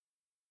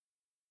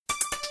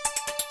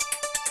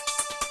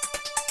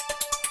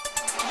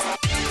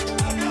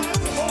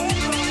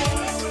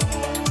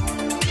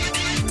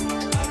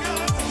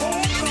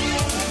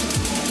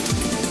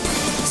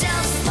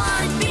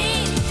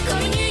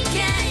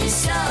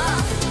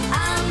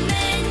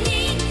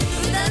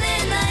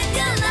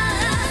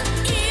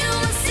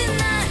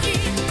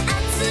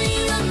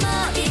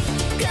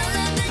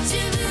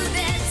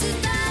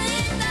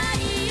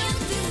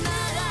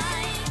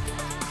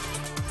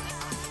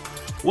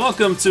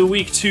Welcome to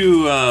week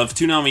 2 of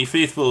Toonami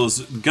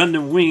Faithful's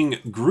Gundam Wing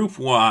Group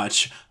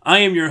Watch. I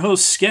am your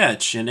host,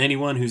 Sketch, and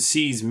anyone who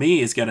sees me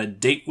has got a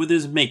date with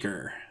his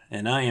maker.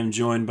 And I am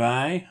joined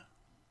by...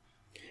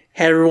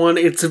 Hey everyone,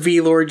 it's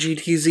VLord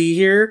GTZ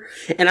here,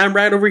 and I'm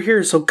right over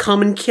here, so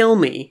come and kill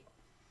me.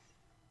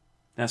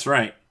 That's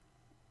right.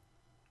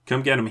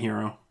 Come get him,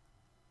 Hero.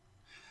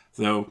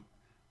 Though,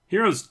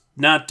 Hero's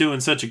not doing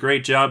such a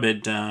great job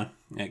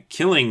at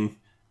killing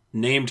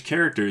named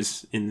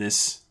characters in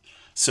this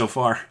so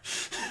far.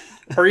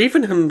 Or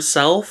even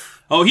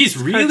himself. Oh, he's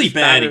really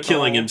bad at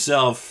killing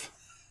himself.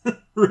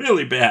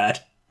 Really bad.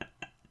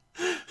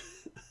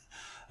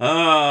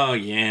 Oh,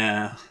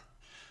 yeah.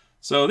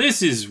 So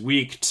this is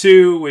week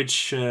 2,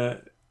 which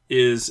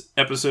is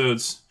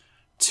episodes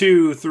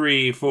 2,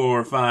 3,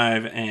 4,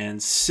 5,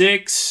 and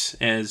 6,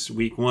 as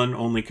week 1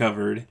 only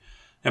covered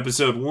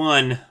episode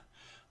 1.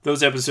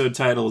 Those episode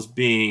titles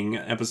being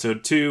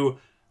episode 2,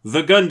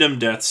 The Gundam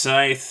Death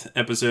Scythe,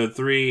 episode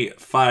 3,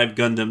 5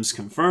 Gundams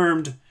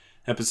Confirmed,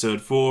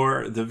 episode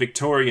 4, The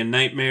Victorian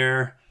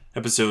Nightmare,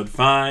 episode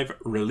 5,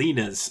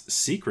 Relina's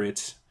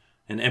Secret,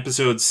 and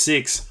episode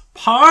 6,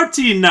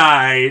 Party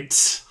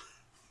Night!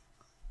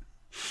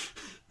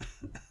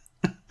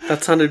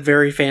 That sounded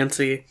very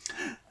fancy.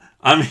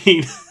 I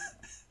mean,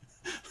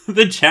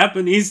 the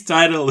Japanese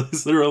title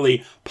is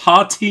literally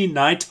Party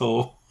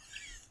Nighto.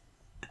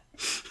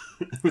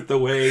 With the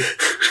way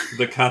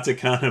the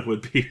katakana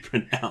would be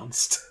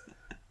pronounced.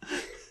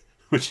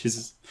 Which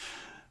is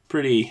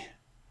pretty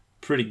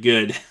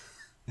good,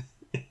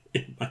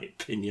 in my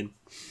opinion.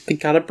 They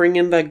gotta bring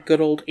in that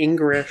good old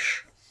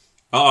English.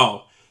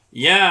 Oh,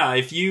 yeah,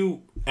 if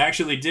you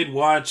actually did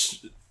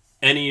watch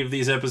any of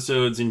these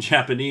episodes in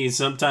Japanese,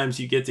 sometimes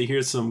you get to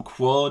hear some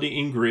quality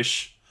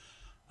English,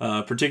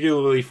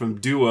 particularly from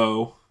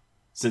Duo,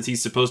 since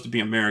he's supposed to be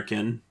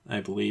American,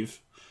 I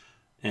believe.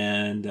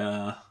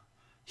 And,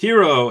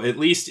 Hero, at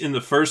least in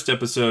the first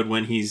episode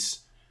when he's...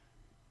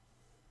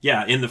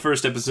 Yeah, in the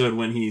first episode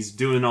when he's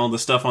doing all the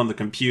stuff on the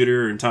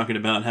computer and talking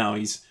about how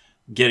he's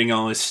getting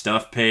all his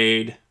stuff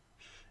paid.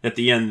 At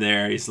the end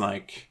there, he's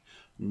like,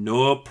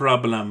 no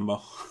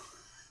problemo.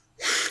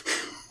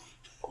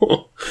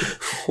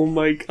 Oh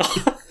my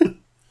god.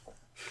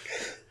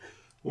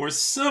 Or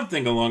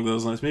something along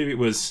those lines. Maybe it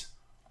was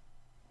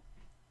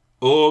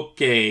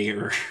okay,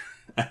 or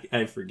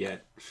I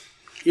forget.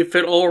 If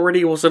it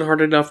already wasn't hard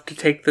enough to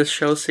take this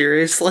show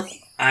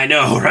seriously. I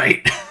know,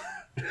 right?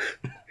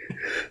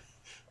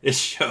 This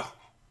show.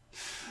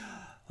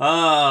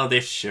 Oh,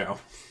 this show.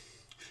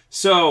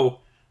 So,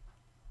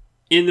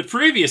 in the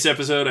previous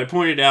episode, I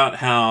pointed out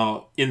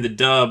how in the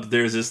dub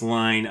there's this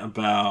line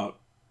about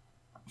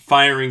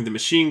firing the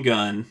machine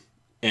gun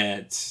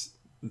at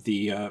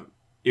the...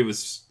 It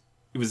was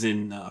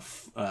in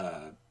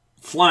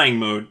flying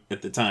mode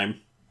at the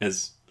time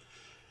as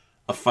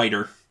a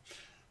fighter.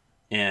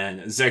 And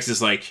Zex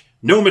is like,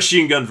 no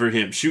machine gun for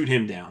him, shoot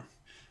him down.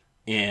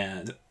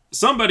 And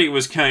somebody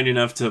was kind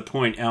enough to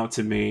point out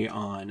to me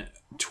on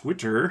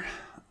Twitter,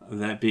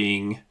 that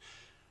being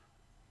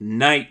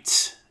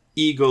Night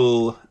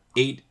Eagle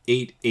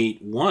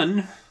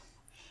 8881,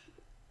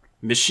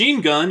 machine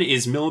gun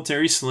is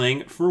military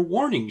slang for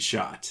warning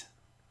shot.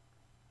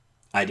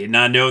 I did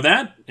not know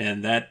that,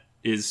 and that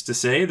is to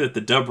say that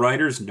the dub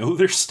writers know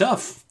their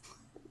stuff.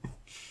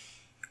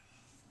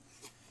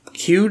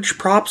 Huge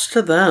props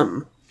to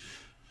them.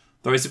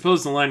 Though I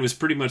suppose the line was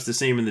pretty much the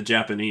same in the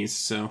Japanese,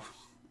 so...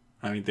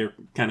 I mean, they're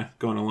kind of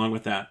going along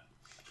with that.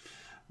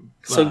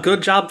 So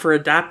good job for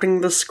adapting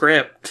the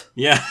script.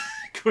 Yeah,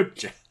 good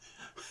job.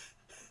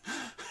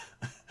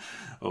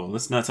 Oh,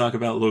 let's not talk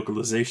about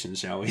localization,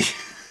 shall we?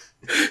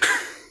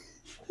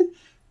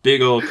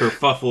 Big old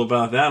kerfuffle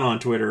about that on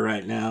Twitter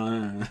right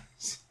now.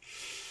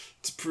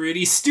 It's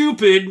pretty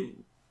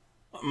stupid,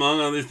 among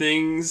other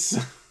things.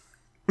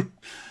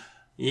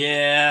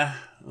 Yeah.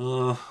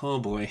 Oh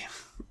boy.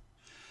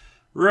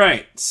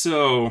 Right,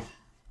 so...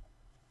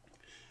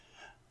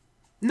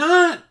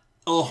 Not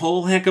a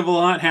whole heck of a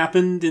lot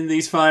happened in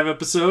these 5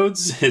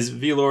 episodes, as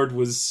VLord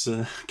was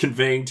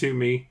conveying to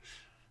me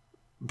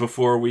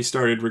before we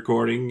started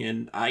recording,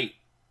 and I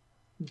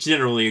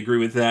generally agree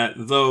with that,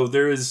 though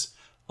there is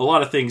a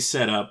lot of things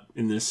set up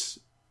in this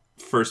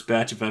first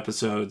batch of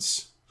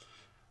episodes.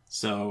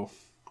 So,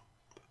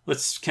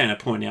 let's kind of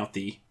point out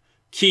the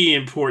key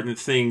important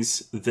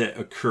things that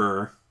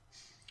occur.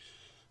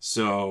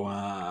 So,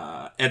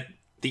 at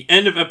the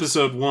end of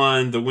episode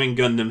 1, the Wing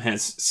Gundam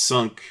has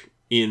sunk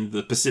in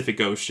the Pacific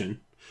Ocean.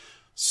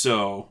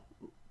 So,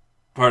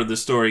 part of the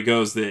story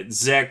goes that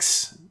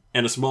Zex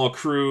and a small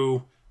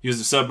crew use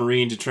a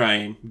submarine to try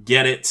and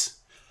get it,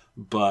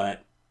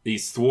 but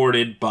he's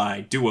thwarted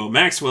by Duo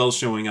Maxwell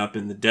showing up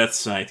in the Death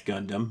Scythe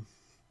Gundam.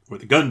 Or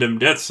the Gundam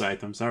Death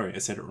Scythe, I'm sorry, I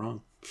said it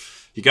wrong.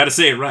 You gotta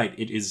say it right.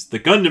 It is the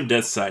Gundam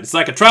Death Scythe. It's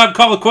like a Tribe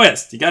Called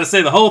Quest. You gotta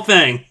say the whole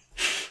thing.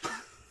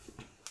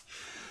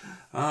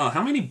 Oh,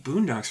 how many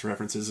Boondocks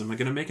references am I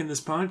gonna make in this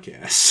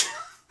podcast?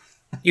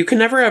 You can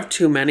never have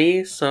too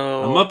many,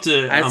 so... I'm up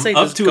to at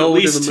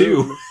least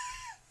 2.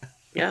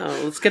 Yeah,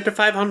 let's get to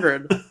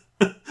 500.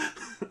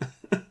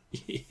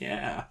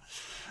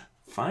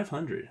 Yeah.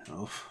 500.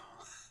 Oh.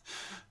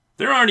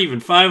 There aren't even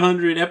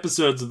 500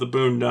 episodes of the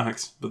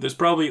Boondocks, but there's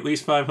probably at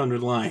least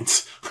 500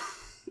 lines.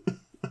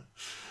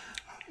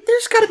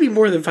 There's got to be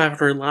more than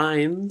 500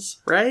 lines,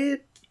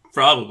 right?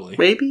 Probably.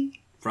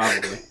 Maybe?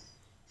 Probably.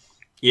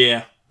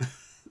 Yeah.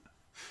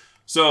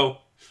 So,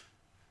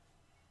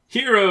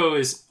 Hiro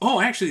is...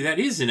 Oh, actually, that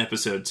is in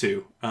episode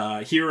 2.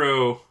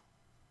 Hiro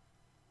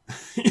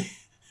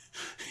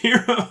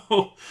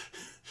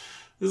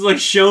is like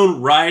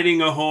shown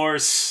riding a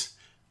horse,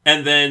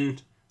 and then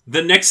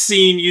the next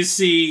scene you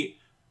see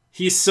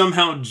he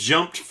somehow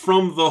jumped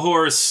from the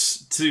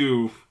horse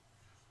to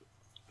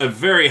a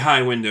very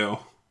high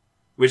window,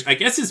 which I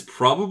guess is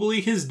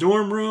probably his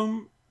dorm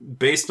room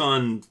based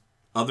on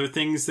other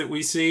things that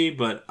we see,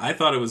 but I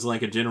thought it was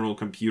like a general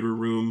computer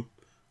room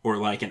or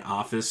like an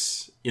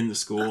office in the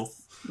school.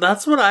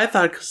 That's what I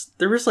thought, because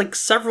there was like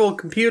several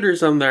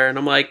computers on there, and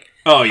I'm like,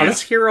 oh, yeah. How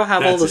does Hiro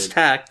have all this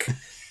tech?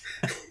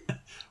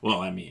 Well,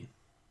 I mean,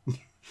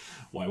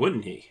 why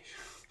wouldn't he?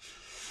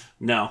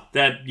 No,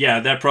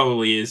 that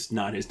probably is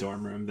not his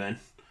dorm room then,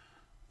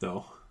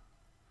 though.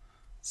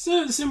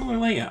 So, similar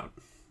layout.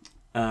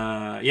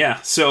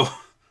 So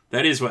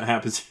that is what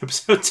happens in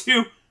episode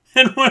 2.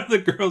 And one of the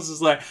girls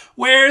is like,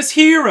 where's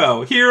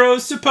Hiro?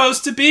 Hiro's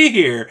supposed to be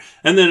here.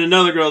 And then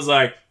another girl's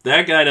like,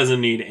 that guy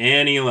doesn't need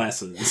any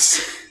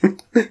lessons.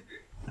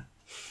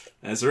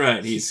 That's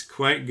right, he's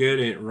quite good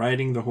at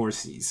riding the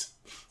horsies.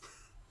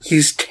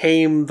 He's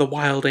tamed the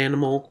wild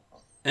animal.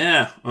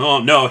 Yeah. Oh,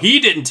 no, he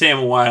didn't tame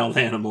a wild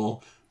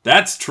animal.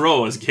 That's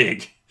Troa's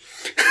gig.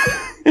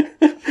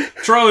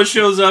 Troa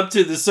shows up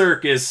to the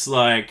circus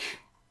like,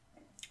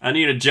 I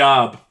need a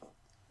job.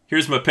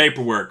 Here's my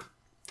paperwork.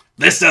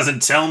 This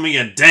doesn't tell me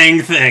a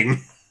dang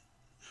thing.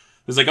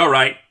 It's like, all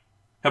right,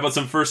 how about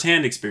some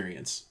first-hand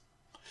experience?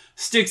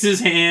 Sticks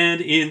his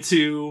hand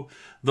into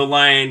the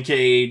lion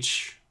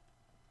cage,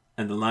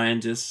 and the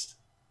lion just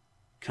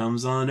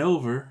comes on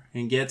over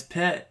and gets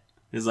pet.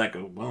 He's like,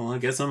 oh, well, I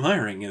guess I'm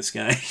hiring this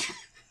guy.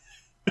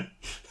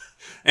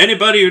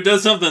 Anybody who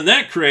does something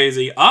that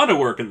crazy ought to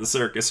work in the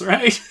circus,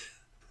 right?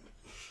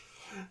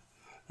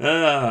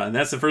 And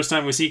that's the first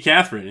time we see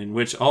Catherine, in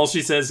which all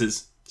she says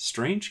is,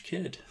 strange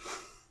kid.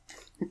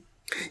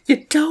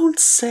 You don't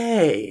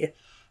say.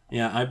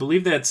 Yeah, I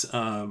believe that's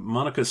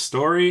Monica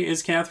Story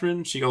is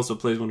Catherine. She also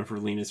plays one of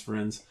Relina's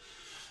friends.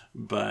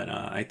 But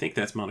I think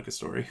that's Monica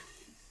Story.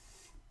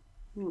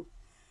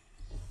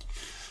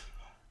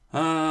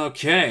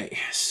 Okay,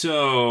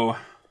 so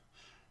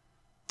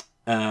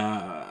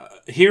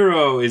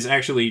Hiro is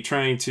actually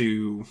trying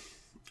to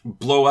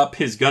blow up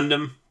his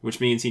Gundam,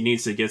 which means he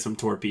needs to get some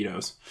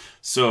torpedoes.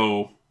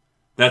 So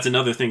that's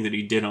another thing that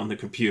he did on the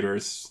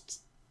computers.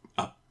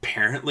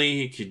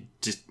 Apparently, he could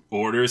just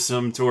order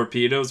some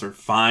torpedoes or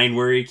find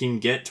where he can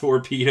get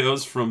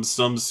torpedoes from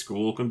some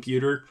school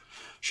computer.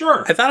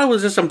 Sure. I thought it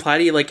was just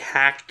implied he,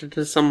 hacked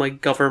into some,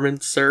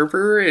 government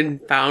server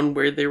and found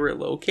where they were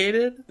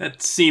located.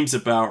 That seems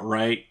about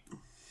right.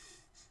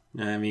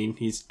 I mean,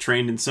 he's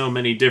trained in so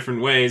many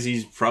different ways,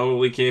 he's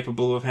probably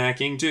capable of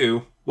hacking,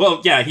 too.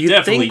 Well, yeah, he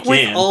definitely can.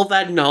 With all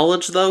that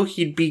knowledge, though,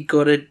 he'd be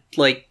good at,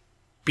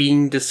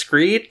 being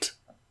discreet?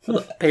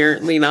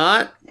 Apparently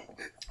not.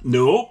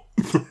 Nope.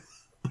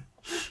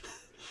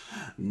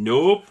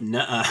 Nope,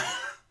 nuh-uh.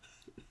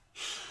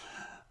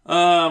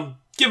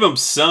 Give him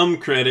some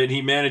credit.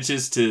 He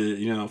manages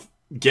to,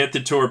 get the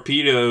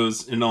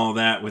torpedoes and all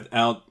that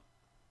without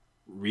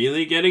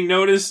really getting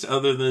noticed,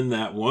 other than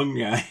that one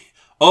guy.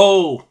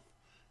 Oh,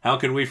 how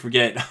can we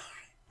forget?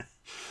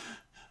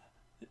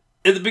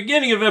 At the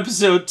beginning of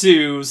episode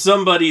 2,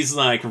 somebody's,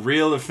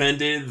 real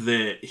offended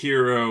that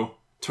Hiro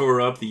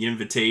tore up the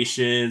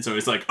invitation, so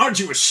he's like, aren't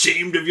you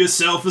ashamed of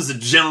yourself as a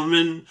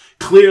gentleman?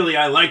 Clearly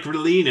I like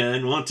Relina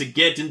and want to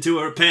get into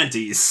her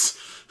panties.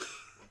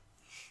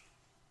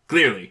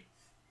 Clearly.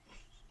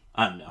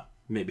 I don't know.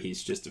 Maybe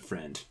he's just a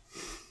friend.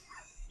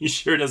 He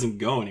sure doesn't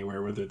go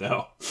anywhere with her,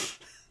 though.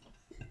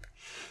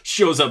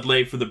 Shows up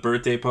late for the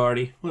birthday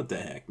party. What the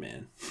heck,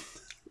 man?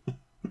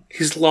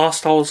 He's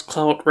lost all his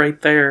clout right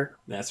there.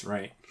 That's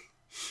right.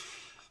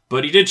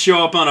 But he did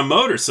show up on a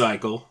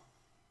motorcycle,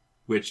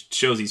 which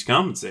shows he's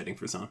compensating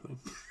for something.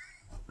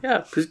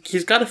 Yeah,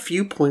 he's got a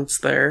few points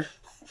there.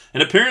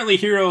 And apparently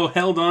Hiro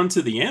held on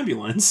to the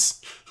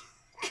ambulance.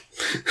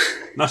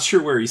 Not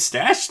sure where he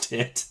stashed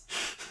it.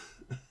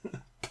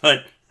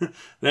 But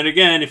then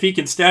again, if he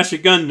can stash a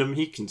Gundam,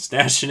 he can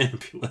stash an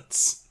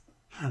ambulance.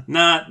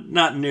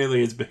 Not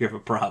nearly as big of a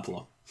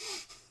problem.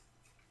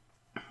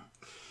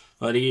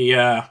 But he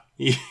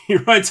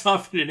rides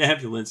off in an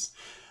ambulance.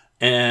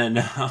 And,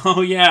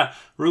 oh yeah,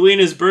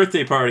 Relina's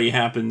birthday party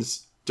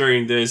happens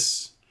during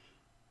this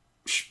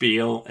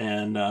spiel.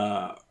 And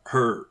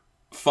her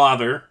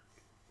father,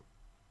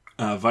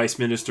 Vice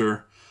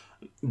Minister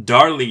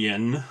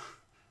Darlian,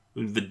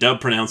 the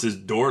dub pronounces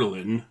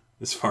Dorlin,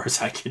 as far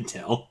as I can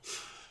tell.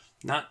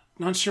 Not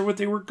sure what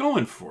they were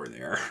going for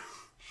there.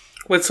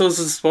 Wait, so is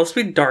it supposed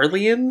to be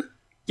Darlian?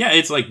 Yeah,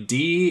 it's like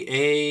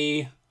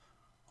Darlian.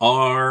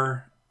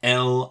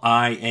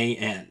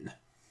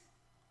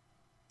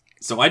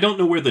 So I don't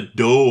know where the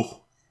do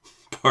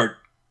part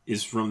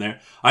is from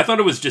there. I thought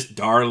it was just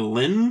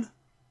Darlin,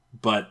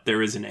 but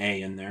there is an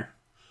A in there.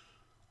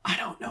 I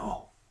don't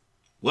know.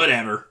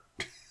 Whatever.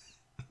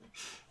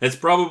 That's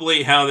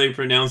probably how they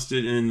pronounced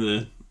it in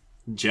the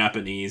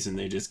Japanese, and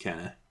they just kind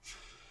of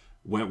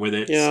went with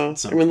it. Yeah,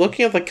 I mean,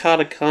 looking at the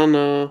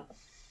katakana,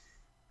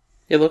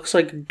 it looks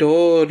like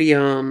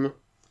Dorian.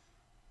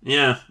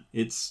 Yeah,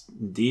 it's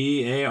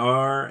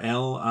Darlian.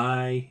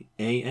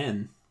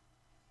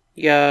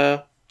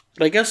 Yeah,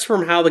 but I guess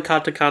from how the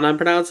katakana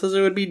pronounces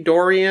it would be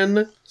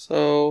Dorian,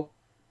 so...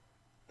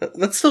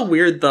 That's still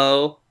weird,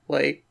 though.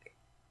 Like...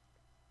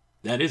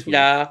 That is weird.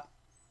 Yeah.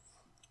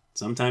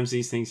 Sometimes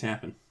these things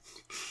happen.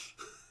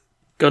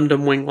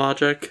 Gundam Wing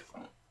logic.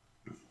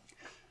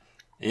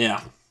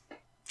 Yeah.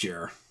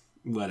 Sure.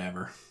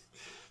 Whatever.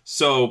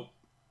 So,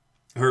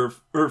 her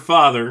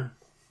father,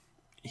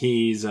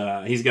 he's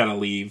got to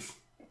leave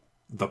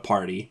the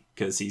party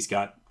because he's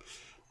got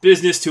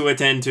business to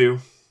attend to.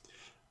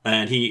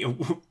 And he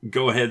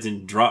go ahead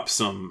and drop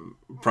some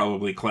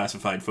probably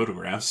classified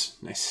photographs.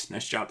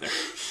 Nice job there.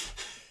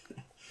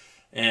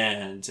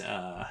 And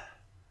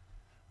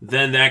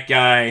then that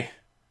guy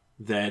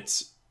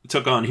that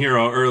took on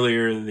Hiro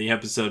earlier in the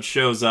episode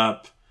shows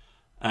up,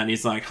 and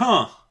he's like,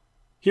 huh,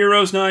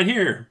 Hiro's not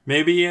here.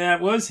 Maybe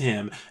that was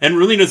him. And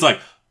Relina's like,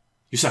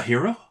 you saw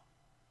Hiro?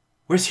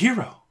 Where's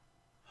Hiro?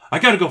 I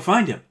gotta go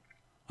find him.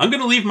 I'm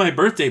gonna leave my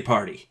birthday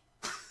party.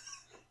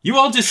 You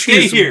all just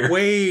stay here.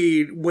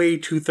 Way, way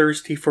too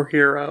thirsty for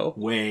Hiro.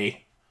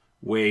 Way,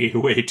 way,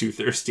 way too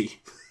thirsty.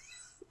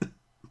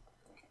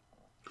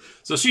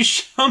 So she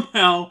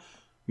somehow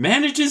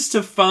manages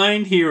to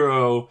find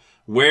Hiro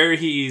where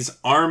he's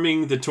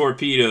arming the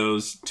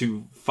torpedoes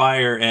to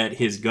fire at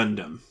his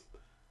Gundam.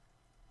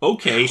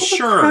 Okay,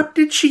 sure. How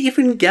did she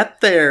even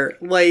get there?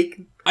 Like,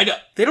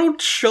 They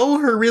don't show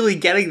her really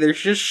getting there.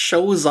 She just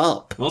shows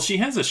up. Well, she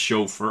has a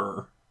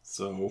chauffeur,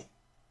 so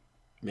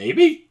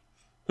maybe?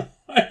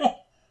 I don't...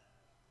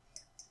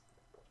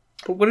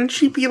 But wouldn't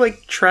she be,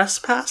 like,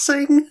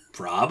 trespassing?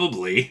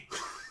 Probably.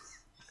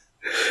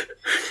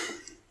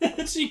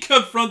 And she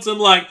confronts him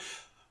like,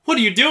 what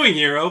are you doing,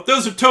 Hiro?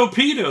 Those are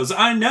torpedoes,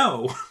 I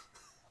know.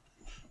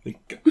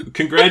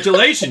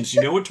 Congratulations,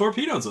 you know what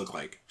torpedoes look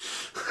like.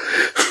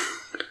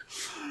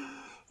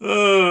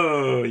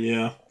 Oh,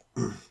 yeah.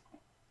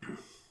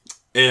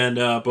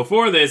 And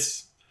before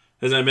this,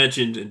 as I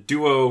mentioned,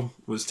 Duo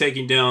was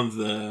taking down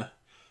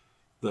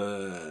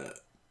the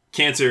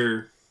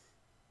cancer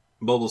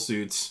mobile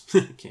suits.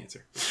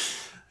 Cancer.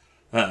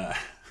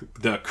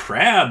 The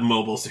crab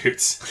mobile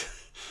suits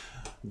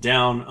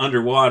down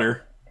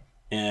underwater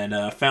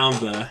and found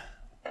the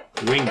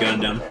Wing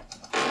Gundam.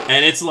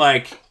 And it's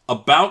like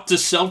about to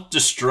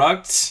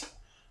self-destruct.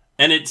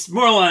 And it's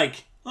more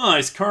like, oh,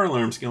 his car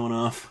alarm's going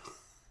off.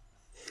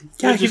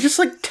 Yeah, he just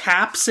like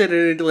taps it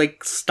and it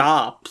like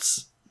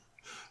stops.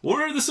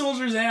 One of the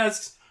soldiers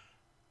asks,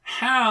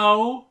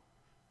 how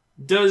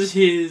does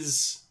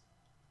his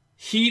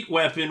heat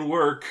weapon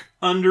work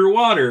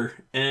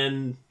underwater?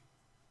 And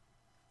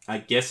I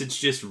guess it's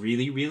just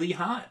really, really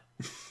hot.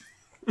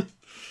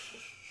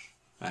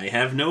 I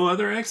have no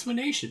other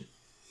explanation.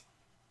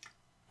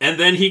 And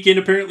then he can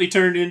apparently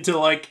turn into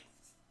like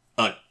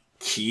a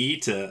key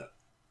to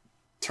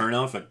turn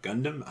off a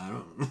Gundam? I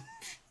don't know.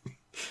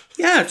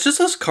 Yeah, it's just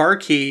his car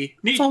key.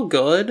 It's all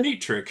good. Neat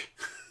trick.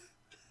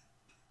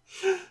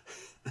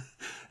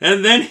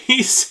 And then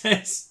he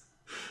says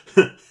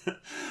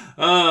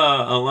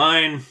a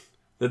line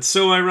that's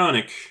so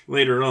ironic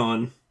later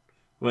on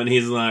when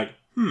he's like,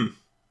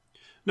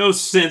 no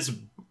sense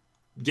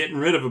getting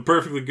rid of a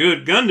perfectly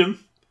good Gundam.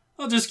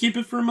 I'll just keep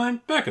it for my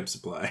backup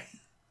supply.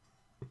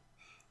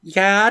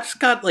 Yeah, I just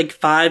got like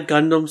 5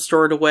 Gundams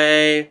stored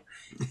away.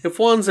 If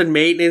one's in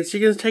maintenance, you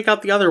can take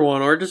out the other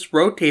one or just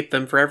rotate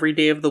them for every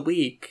day of the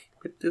week.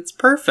 It's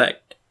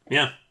perfect.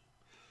 Yeah.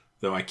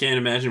 Though I can't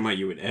imagine why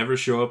you would ever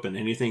show up in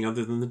anything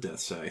other than the Death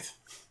Scythe.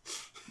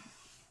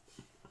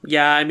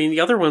 Yeah, I mean, the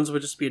other ones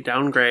would just be a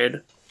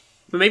downgrade.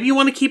 But maybe you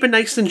want to keep it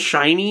nice and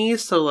shiny,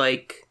 so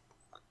like,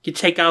 you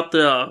take out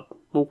the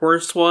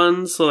worst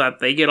ones so that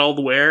they get all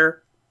the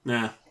wear.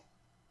 Nah.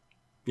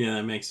 Yeah,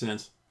 that makes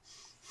sense.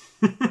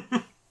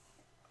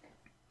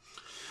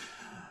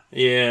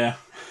 Yeah.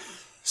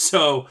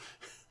 So,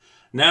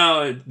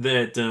 now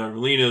that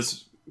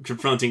Relina's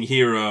confronting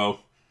Hiro,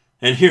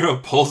 and Hiro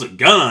pulls a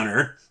gun on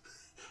her,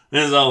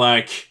 and is all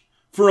like,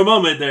 for a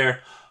moment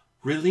there,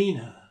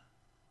 Relina,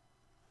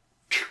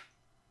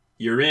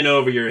 you're in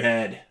over your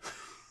head.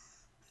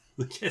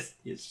 Yes,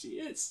 she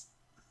is.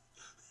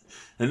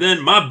 And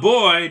then my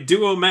boy,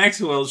 Duo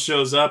Maxwell,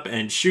 shows up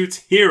and shoots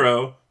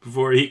Hiro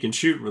before he can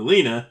shoot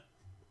Relina.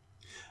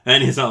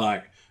 And he's all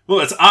like, well,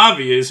 it's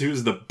obvious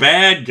who's the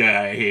bad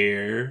guy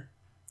here.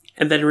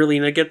 And then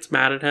Relina gets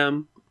mad at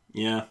him.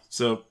 Yeah,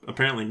 so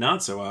apparently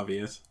not so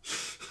obvious.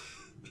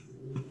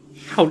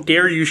 How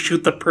dare you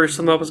shoot the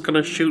person that was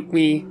going to shoot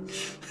me?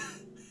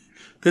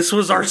 This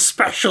was our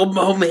special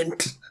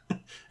moment.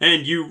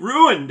 And you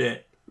ruined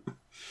it.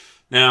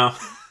 Now,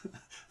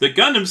 the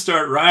Gundams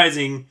start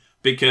rising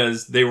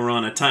because they were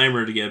on a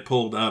timer to get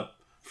pulled up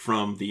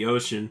from the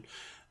ocean.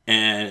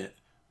 And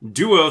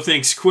Duo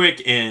thinks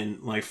quick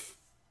and like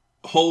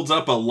holds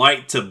up a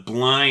light to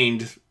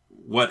blind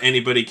what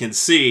anybody can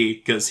see,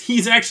 because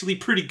he's actually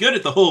pretty good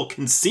at the whole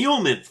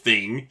concealment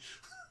thing.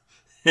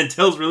 And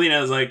tells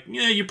Relina, like,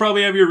 yeah, you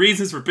probably have your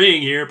reasons for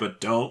being here, but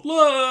don't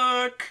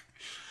look.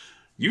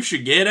 You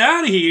should get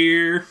out of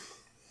here.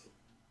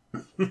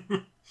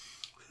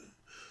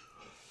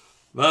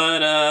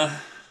 But,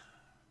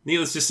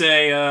 needless to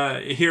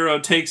say, Hiro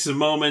takes a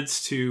moment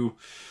to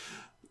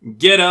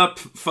get up,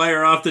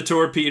 fire off the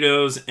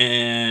torpedoes,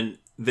 and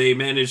they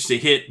manage to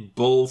hit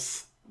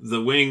both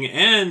the wing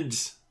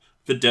and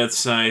the Death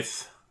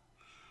Scythe.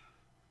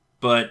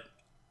 But,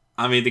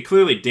 I mean, they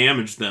clearly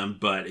damaged them,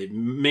 but it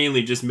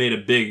mainly just made a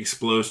big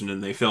explosion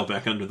and they fell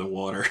back under the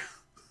water.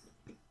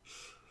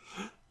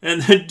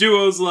 And then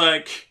Duo's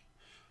like,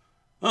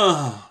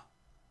 oh,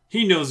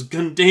 he knows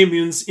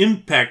Gundamian's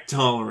impact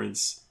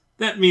tolerance.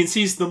 That means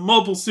he's the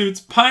mobile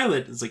suit's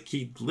pilot. It's like,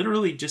 he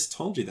literally just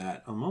told you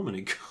that a moment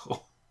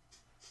ago.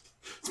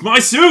 It's my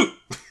suit!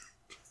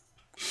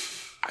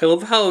 I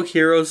love how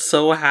Hiro's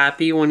so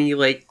happy when he,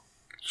 like,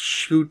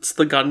 shoots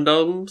the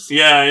Gundams.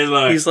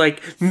 Yeah, he's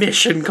like,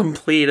 mission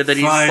complete, and then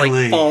he just,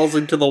 like, falls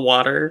into the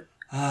water.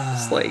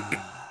 It's like...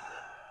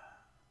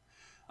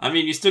 I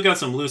mean, you still got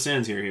some loose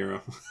ends here,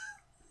 Hiro.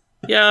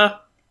 Yeah.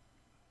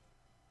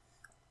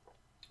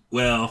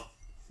 Well,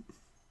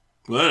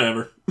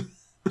 whatever.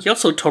 He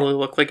also totally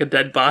looked like a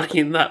dead body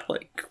in that,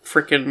 like,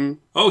 frickin'...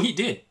 Oh, he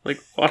did.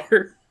 Like,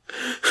 water.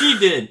 He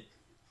did.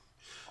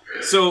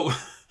 So,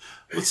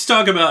 let's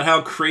talk about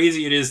how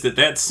crazy it is that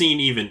that scene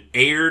even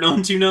aired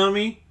on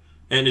Toonami.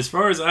 And as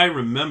far as I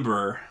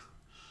remember,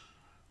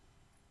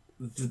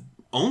 the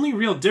only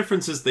real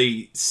difference is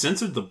they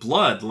censored the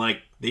blood.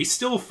 Like, they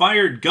still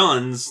fired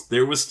guns.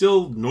 There was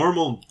still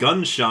normal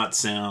gunshot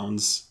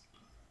sounds.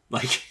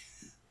 Like,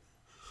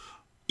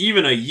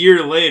 even a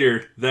year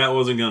later, that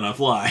wasn't gonna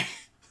fly.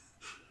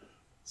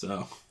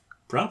 So,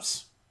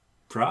 props.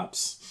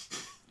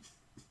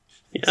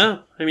 Yeah,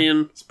 I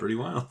mean... It's pretty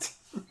wild.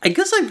 I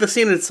guess, like, the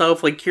scene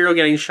itself, like, Hiro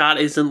getting shot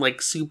isn't,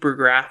 like, super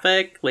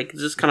graphic. Like,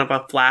 it's just kind of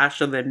a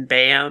flash and then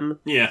bam.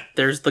 Yeah.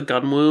 There's the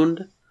gun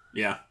wound.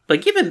 Yeah.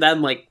 Like, even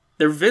then, like,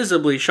 they're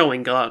visibly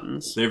showing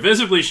guns. They're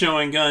visibly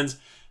showing guns.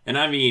 And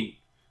I mean,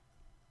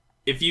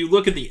 if you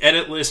look at the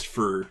edit list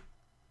for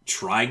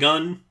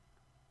Trigun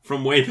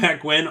from way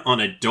back when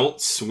on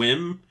Adult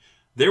Swim,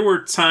 there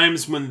were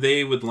times when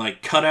they would,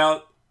 like, cut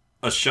out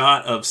a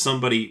shot of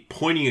somebody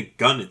pointing a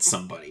gun at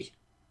somebody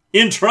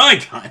in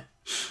Trigun.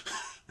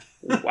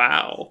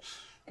 Wow.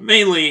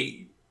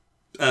 Mainly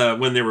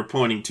when they were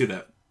pointing to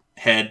the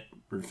head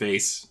or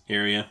face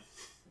area.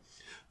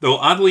 Though,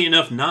 oddly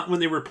enough, not when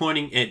they were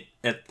pointing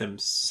at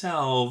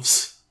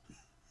themselves.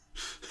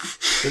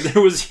 And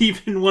there was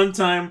even one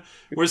time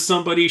where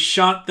somebody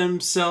shot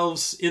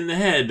themselves in the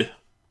head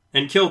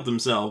and killed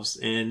themselves,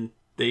 and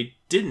they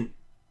didn't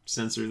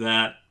censor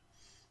that.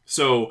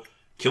 So,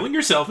 killing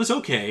yourself is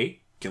okay.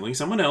 Killing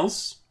someone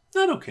else,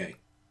 not okay.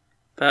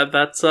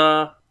 That's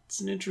It's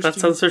an interesting... That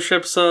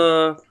censorship's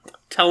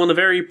telling a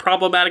very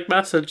problematic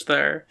message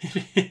there.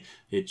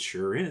 It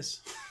sure is.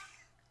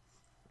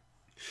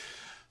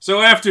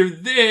 So after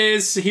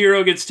this,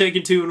 Hiro gets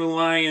taken to an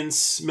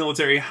Alliance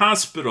military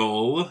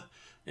hospital,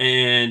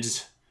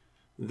 and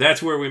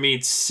that's where we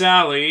meet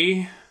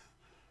Sally,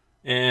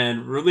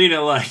 and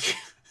Relina, like,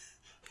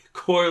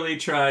 coyly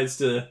tries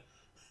to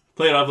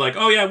play it off like,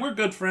 oh yeah, we're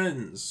good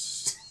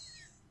friends.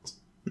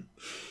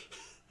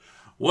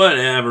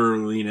 Whatever,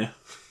 Relina.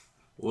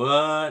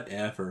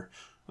 Whatever.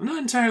 I'm not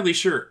entirely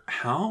sure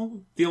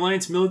how the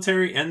Alliance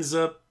military ends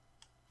up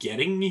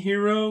getting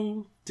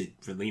Hiro. Did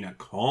Relina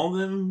call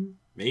them?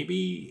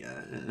 Maybe?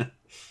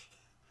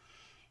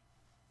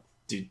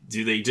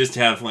 Do they just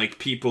have, like,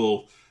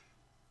 people,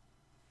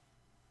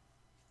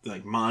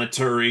 like,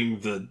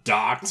 monitoring the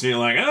docks? And you're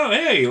like, oh,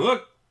 hey,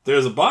 look,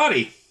 there's a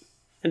body.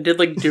 And did,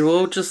 like,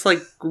 Duo just,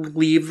 like,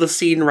 leave the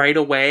scene right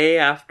away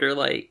after,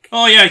 like...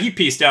 Oh, yeah, he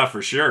pieced out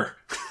for sure.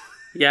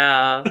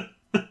 Yeah.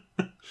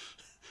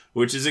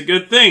 Which is a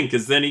good thing,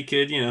 because then he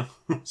could, you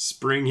know,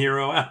 spring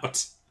Hiro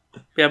out.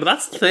 Yeah, but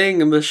that's the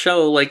thing in the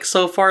show, like,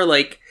 so far,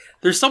 like,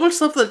 there's so much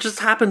stuff that just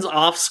happens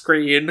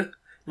off-screen,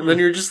 and then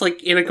you're just,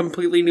 like, in a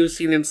completely new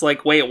scene, and it's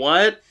like, wait,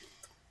 what?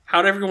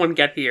 How'd everyone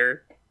get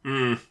here?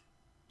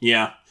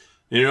 Yeah.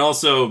 And it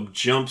also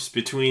jumps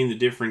between the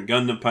different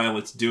Gundam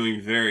pilots doing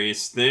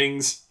various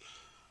things,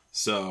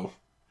 so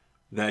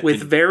that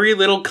with very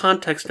little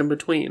context in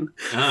between.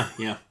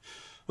 Yeah.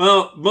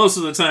 Well, most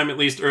of the time, at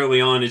least early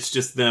on, it's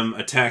just them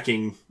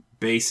attacking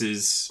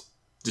bases,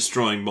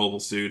 destroying mobile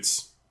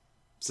suits.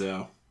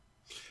 So,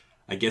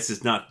 I guess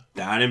it's not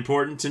that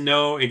important to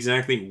know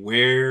exactly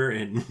where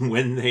and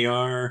when they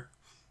are.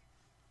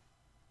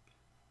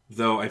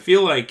 Though, I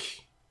feel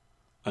like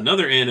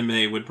another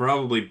anime would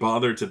probably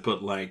bother to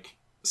put, like,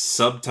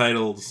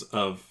 subtitles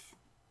of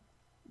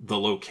the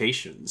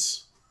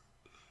locations.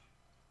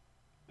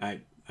 I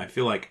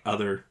feel like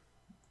other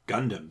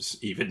Gundams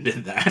even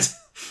did that.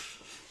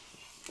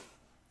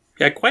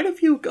 Yeah, quite a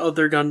few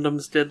other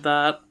Gundams did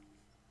that.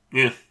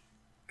 Yeah.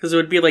 Because it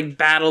would be like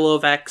Battle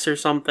of X or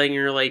something,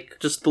 or like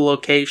just the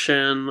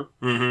location.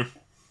 Mm-hmm.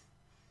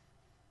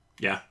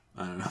 Yeah,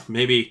 I don't know.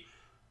 Maybe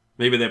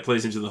that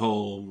plays into the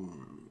whole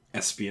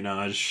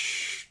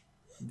espionage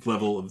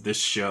level of this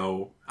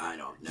show. I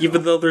don't know.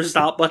 Even though there's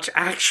not much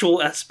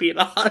actual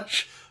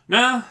espionage.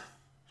 Nah,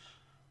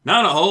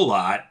 not a whole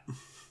lot.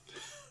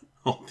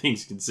 All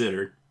things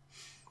considered.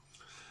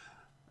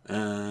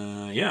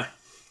 Yeah.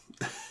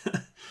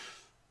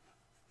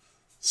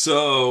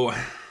 So,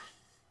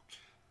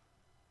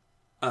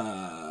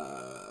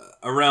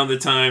 around the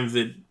time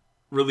that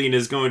Relena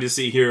is going to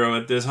see Hero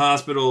at this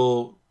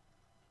hospital,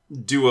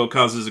 Duo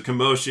causes a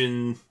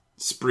commotion,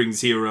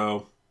 springs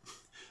Hero,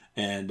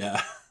 and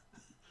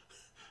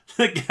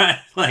the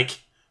guy,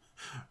 like,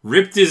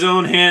 ripped his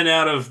own hand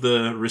out of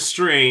the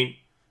restraint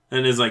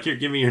and is like, here,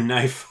 give me your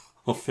knife.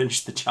 I'll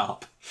finish the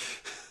job.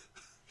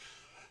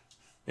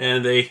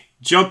 And they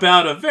jump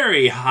out a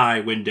very high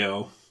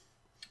window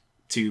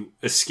to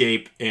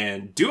escape,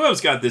 and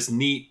Duo's got this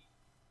neat,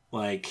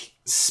 like,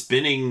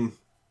 spinning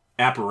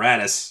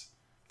apparatus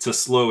to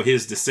slow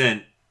his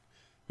descent,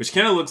 which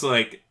kind of looks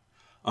like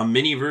a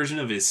mini version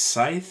of his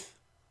scythe.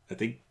 I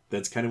think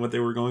that's kind of what they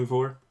were going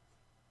for.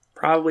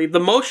 Probably. The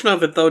motion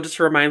of it, though, just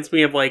reminds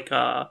me of, like,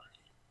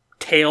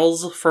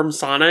 Tails from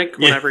Sonic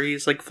whenever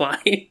he's, like,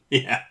 flying.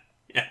 Yeah.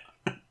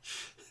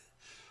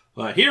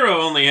 Well,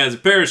 Hero only has a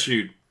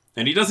parachute,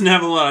 and he doesn't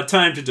have a lot of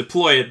time to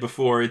deploy it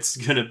before it's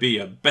going to be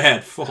a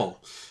bad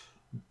fall.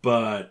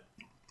 But,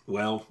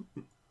 well,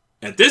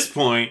 at this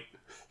point,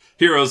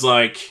 Hero's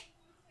like,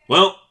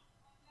 well,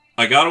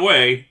 I got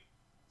away,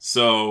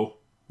 so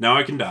now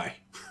I can die.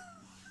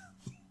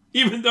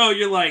 Even though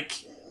you're,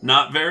 like,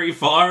 not very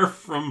far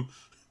from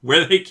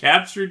where they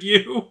captured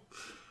you.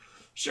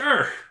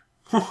 Sure.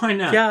 Why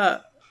not? Yeah.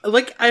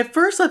 Like, at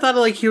first I thought,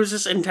 like, he was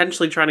just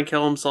intentionally trying to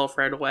kill himself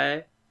right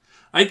away.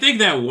 I think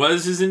that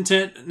was his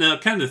intent. Now,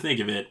 come to think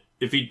of it,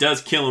 if he does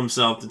kill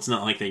himself, it's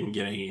not like they can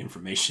get any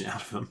information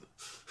out of him.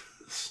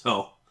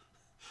 So,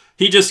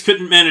 he just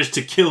couldn't manage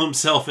to kill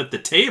himself at the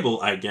table,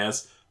 I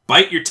guess.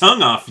 Bite your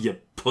tongue off, you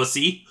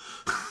pussy.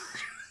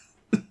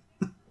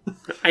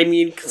 I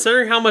mean,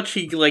 considering how much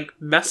he, like,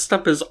 messed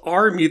up his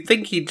arm, you'd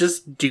think he'd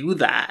just do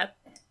that.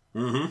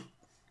 Mm-hmm.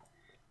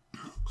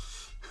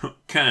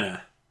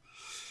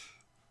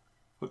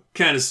 What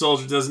kind of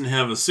soldier doesn't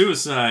have a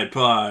suicide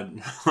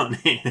pod on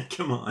hand?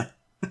 Come on.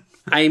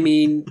 I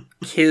mean,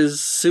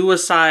 his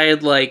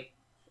suicide, like,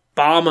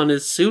 bomb on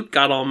his suit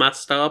got all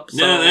messed up. So.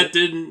 No, that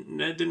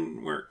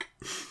didn't work.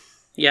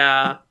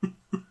 Yeah.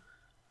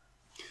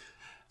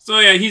 So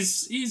yeah,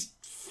 he's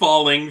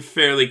falling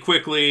fairly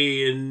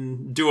quickly,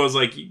 and Duo's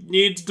like, you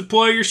need to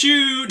deploy your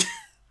chute.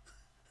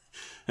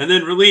 And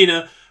then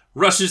Relena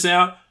rushes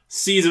out,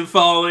 sees him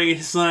falling, and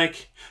he's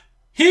like,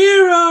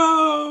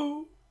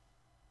 Hero!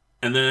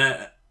 And then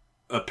that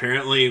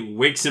apparently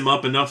wakes him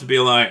up enough to be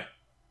like,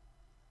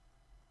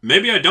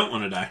 maybe I don't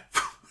want to die.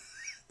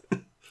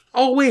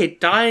 Oh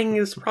wait, dying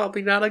is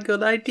probably not a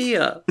good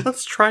idea.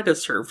 Let's try to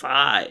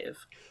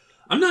survive.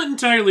 I'm not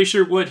entirely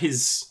sure what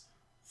his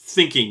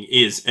thinking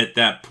is at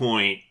that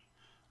point.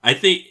 I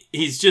think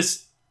he's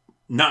just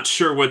not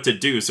sure what to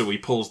do, so he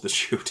pulls the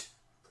chute.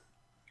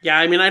 Yeah,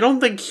 I mean, I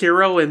don't think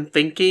hero and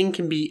thinking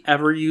can be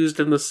ever used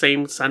in the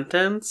same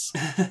sentence.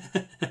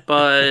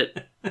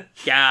 But,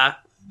 yeah.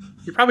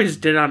 You probably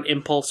just did it on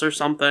impulse or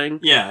something.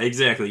 Yeah,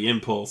 exactly.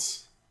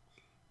 Impulse.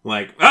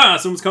 Like,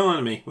 someone's calling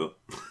to me. Well,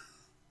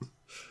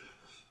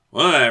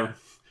 whatever.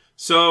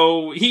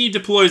 So, he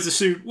deploys the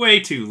suit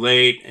way too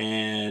late,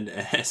 and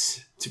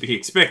as to be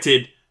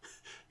expected,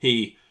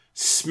 he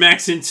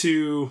smacks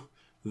into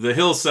the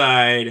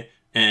hillside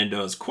and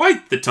does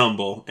quite the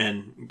tumble.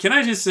 And can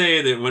I just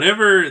say that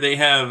whenever they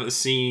have a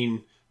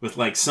scene with,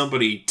 like,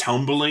 somebody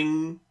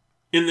tumbling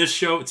in this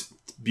show, it's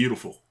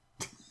beautiful.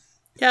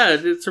 Yeah,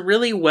 it's a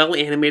really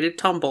well-animated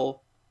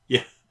tumble.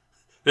 Yeah.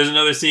 There's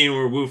another scene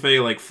where Wu Fei,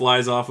 like,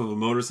 flies off of a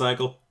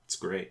motorcycle. It's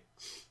great.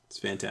 It's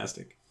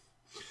fantastic.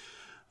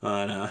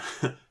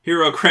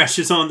 Hero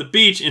crashes on the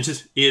beach and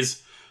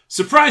is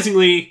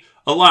surprisingly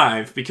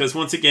alive, because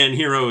once again,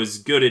 Hero is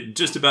good at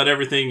just about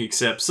everything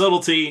except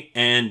subtlety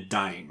and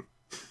dying.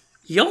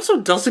 He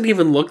also doesn't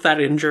even look that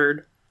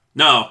injured.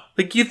 No.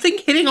 Like, you'd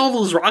think hitting all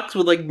those rocks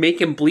would, like, make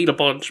him bleed a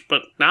bunch,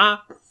 but nah.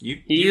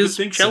 He's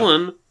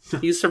chilling. So.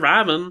 He's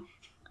surviving.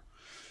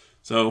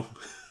 So,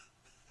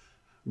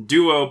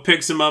 Duo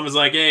picks him up and is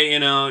like, hey, you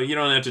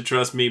don't have to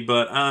trust me,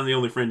 but I'm the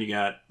only friend you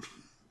got.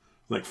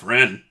 Like,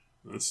 friend?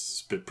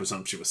 That's a bit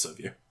presumptuous of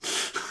you.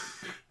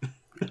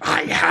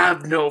 I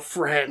have no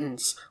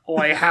friends.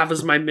 All I have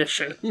is my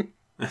mission.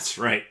 That's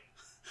right.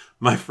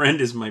 My friend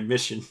is my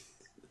mission.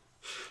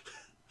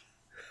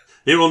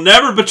 It will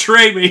never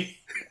betray me.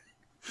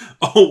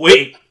 Oh,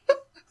 wait.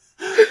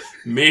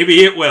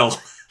 Maybe it will.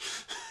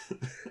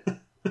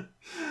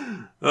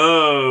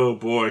 Oh,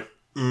 boy.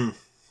 Mm.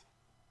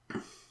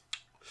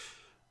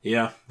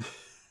 Yeah.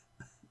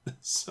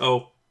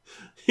 So,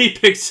 he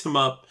picks him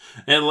up,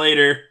 and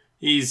later,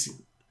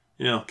 he's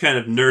kind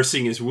of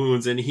nursing his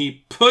wounds, and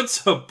he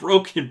puts a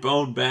broken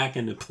bone back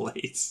into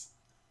place.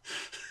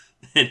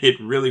 And it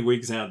really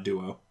wigs out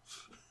Duo.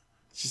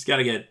 Just got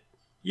to get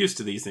used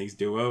to these things,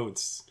 Duo.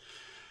 It's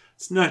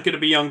not going to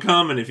be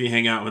uncommon if you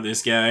hang out with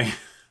this guy.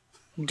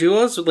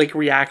 Duo's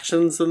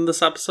reactions in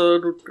this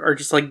episode are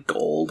just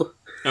gold.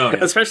 Oh, yeah.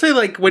 Especially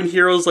when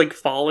Hero's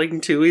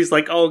falling too. He's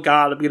like, "Oh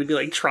God, I'm gonna be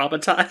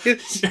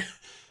traumatized."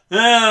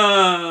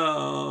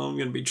 Oh, I'm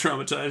gonna be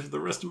traumatized for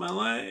the rest of my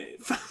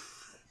life.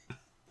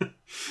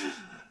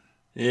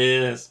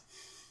 Yes.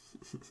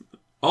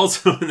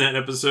 Also in that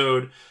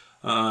episode,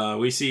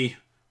 we see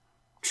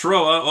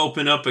Troa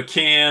open up a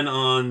can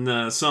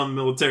on some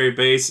military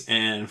base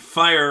and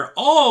fire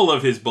all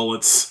of his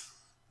bullets.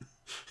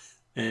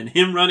 And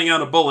him running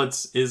out of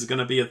bullets is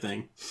gonna be a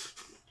thing.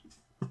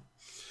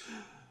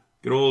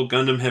 Good old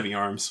Gundam Heavy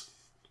Arms.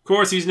 Of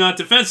course, he's not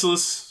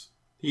defenseless.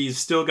 He's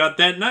still got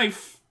that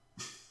knife.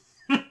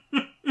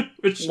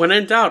 When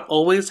in doubt,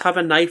 always have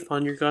a knife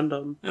on your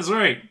Gundam. That's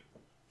right.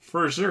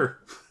 For sure.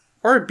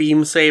 Or a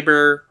beam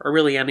saber, or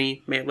really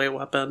any melee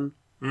weapon.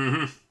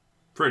 Mm-hmm.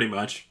 Pretty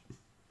much.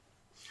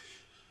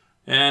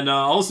 And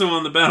also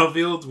on the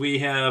battlefield, we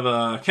have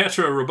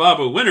Katra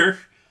Rubabu Winner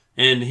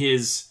and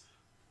his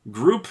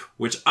group,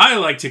 which I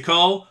like to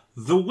call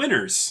the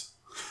Winners.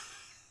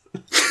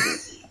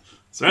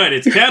 That's right,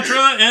 it's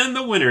Katra and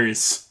the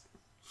Winners.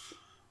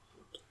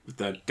 With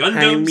the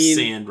Gundam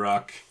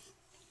Sandrock.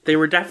 They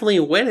were definitely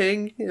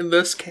winning in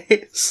this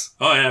case.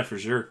 Oh yeah, for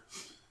sure.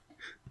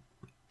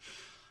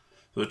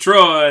 So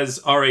Troa has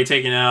already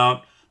taken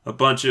out a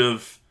bunch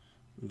of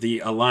the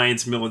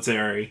Alliance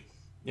military,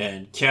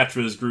 and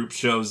Katra's group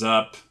shows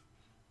up,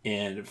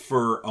 and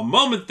for a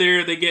moment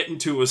there, they get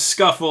into a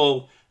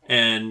scuffle,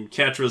 and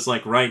Katra's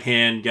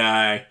right-hand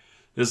guy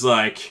is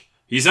like,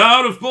 "He's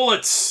out of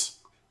bullets!"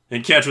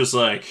 And Katra's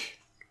like,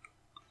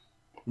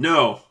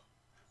 "No,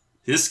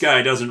 this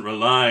guy doesn't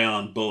rely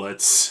on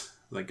bullets."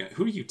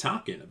 Who are you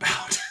talking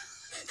about?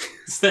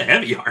 It's the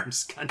Heavy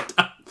Arms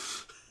Gundam.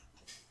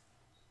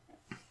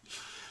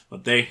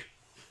 But they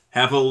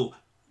have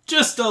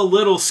just a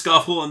little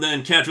scuffle, and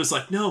then Katra's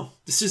like, "No,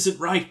 this isn't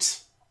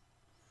right."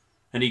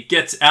 And he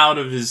gets out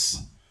of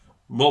his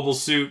mobile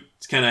suit.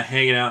 It's kind of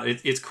hanging out.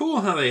 It's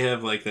cool how they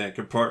have that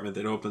compartment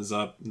that opens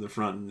up in the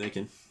front, and they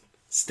can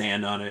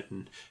stand on it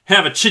and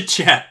have a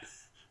chit-chat.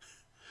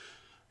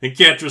 And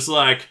Katra's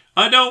like,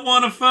 "I don't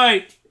want to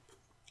fight."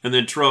 And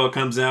then Troa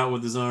comes out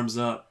with his arms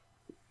up.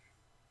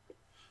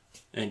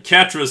 And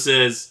Katra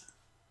says,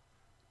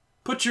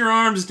 "Put your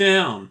arms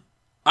down.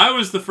 I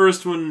was the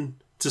first one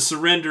to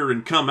surrender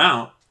and come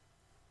out."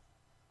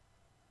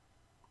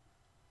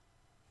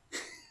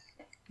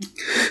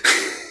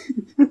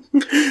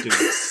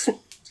 Just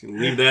gonna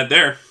leave that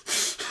there.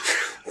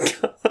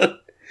 God.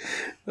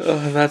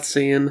 Oh, that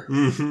scene.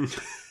 Mm-hmm.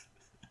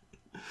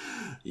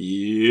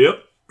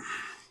 Yep.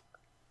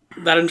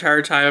 That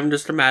entire time, I'm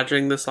just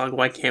imagining the song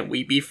 "Why Can't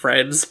We Be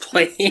Friends"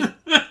 playing.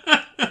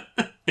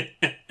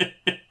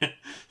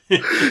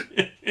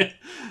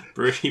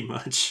 Pretty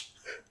much.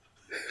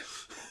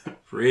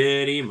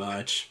 Pretty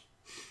much.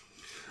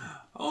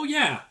 Oh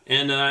yeah,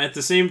 and at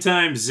the same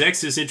time,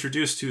 Zex is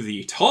introduced to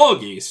the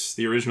Tallgeese,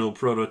 the original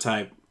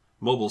prototype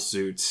mobile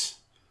suits.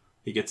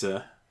 He gets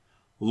a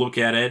look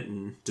at it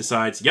and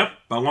decides, "Yep,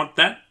 I want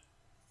that.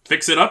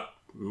 Fix it up.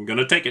 I'm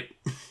gonna take it."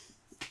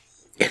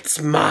 It's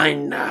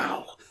mine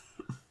now.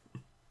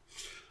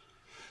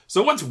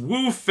 So what's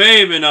Wu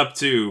Fei been up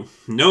to?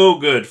 No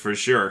good, for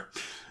sure.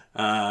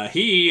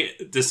 He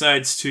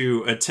decides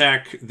to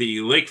attack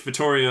the Lake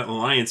Victoria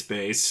Alliance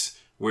base,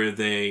 where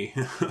they,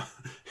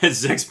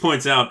 as Zex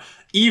points out,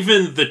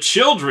 even the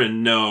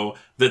children know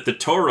that the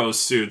Toro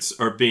suits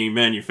are being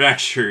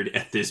manufactured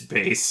at this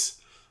base.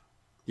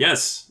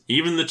 Yes,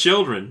 even the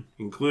children,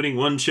 including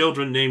one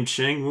children named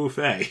Shang Wu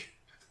Fei.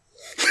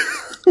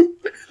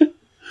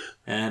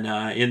 And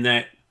in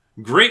that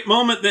great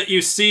moment that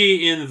you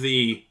see in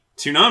the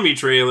Toonami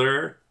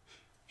trailer,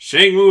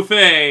 Shang Wu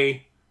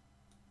Fei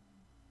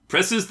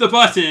presses the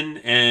button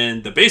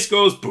and the bass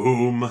goes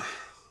boom.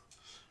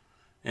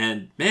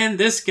 And man,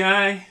 this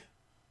guy,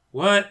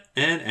 what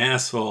an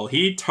asshole.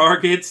 He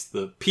targets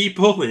the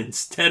people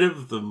instead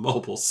of the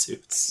mobile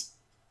suits.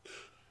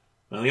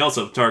 Well, he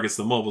also targets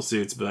the mobile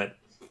suits, but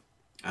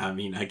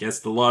I guess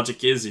the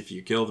logic is if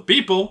you kill the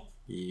people,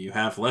 you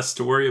have less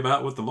to worry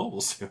about with the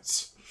mobile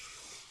suits.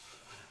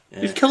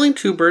 He's killing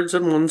two birds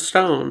in one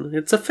stone.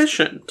 It's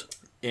efficient.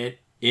 It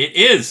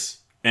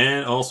is.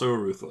 And also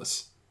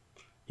ruthless.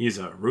 He's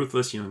a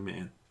ruthless young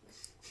man.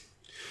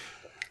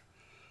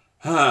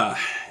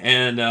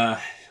 And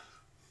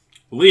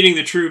leading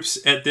the troops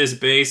at this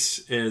base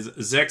is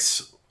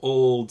Zek's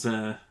old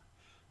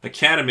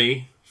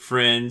academy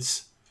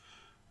friends,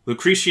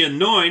 Lucretia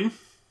Noin,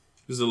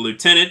 who's a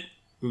lieutenant,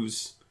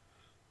 who's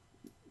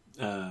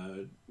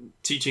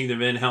teaching the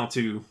men how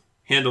to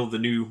handle the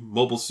new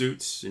mobile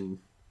suits, and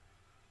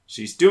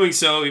she's doing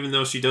so even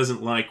though she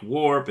doesn't like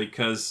war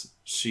because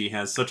she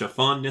has such a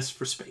fondness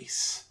for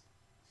space.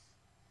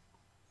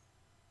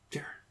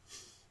 There.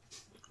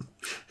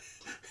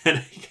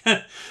 And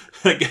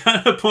I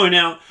gotta point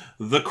out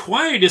the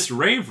quietest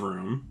rave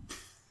room,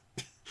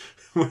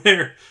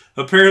 where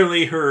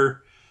apparently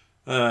her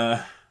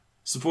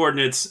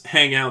subordinates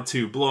hang out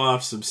to blow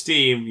off some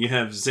steam. You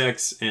have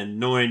Zex and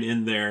Noin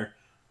in there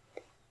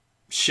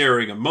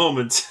sharing a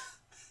moment.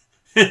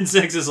 And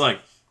Zex is like,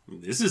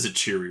 this is a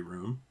cheery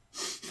room.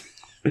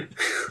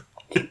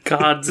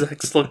 God,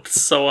 Zex looked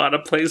so out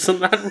of place in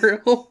that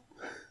room.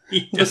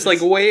 Just like,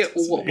 wait,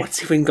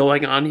 what's even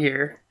going on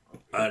here?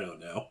 I don't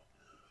know.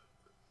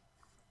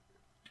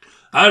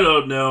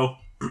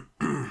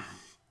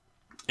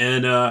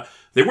 And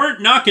they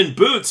weren't knocking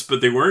boots,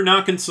 but they were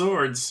knocking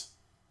swords.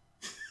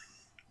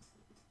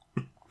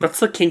 That's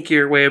the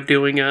kinkier way of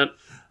doing it.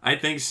 I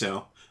think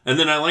so. And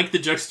then I like the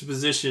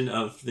juxtaposition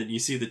of that you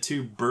see the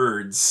two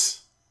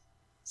birds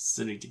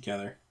sitting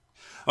together.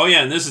 Oh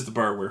yeah, and this is the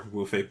part where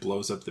Wu Fei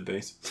blows up the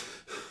base.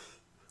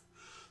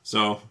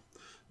 So,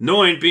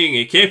 Noin, being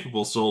a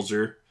capable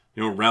soldier,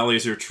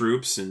 rallies her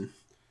troops and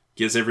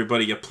gives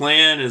everybody a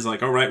plan. Is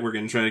like, all right, we're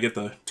going to try to get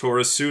the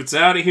Taurus suits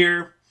out of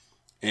here,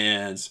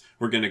 and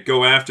we're going to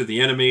go after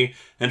the enemy.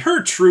 And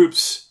her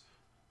troops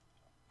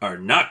are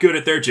not good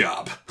at their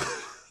job.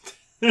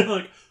 They're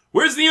like,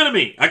 where's the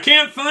enemy? I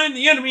can't find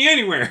the enemy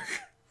anywhere.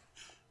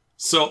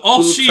 So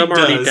all she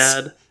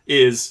does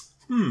is,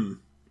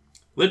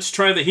 let's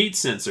try the heat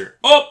sensor.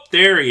 Oh,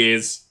 there he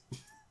is.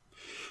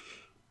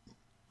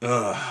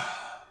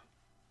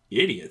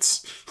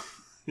 Idiots.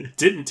 It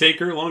didn't take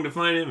her long to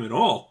find him at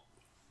all.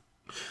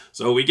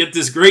 So we get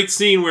this great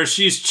scene where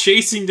she's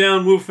chasing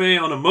down Wu Fei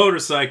on a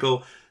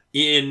motorcycle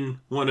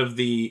in one of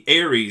the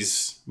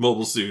Ares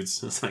mobile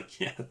suits. It's like,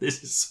 yeah,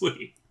 this is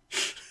sweet.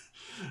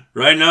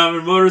 Riding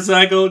off a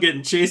motorcycle,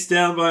 getting chased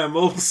down by a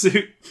mobile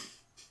suit.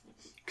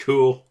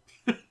 Cool.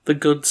 The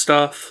good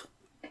stuff.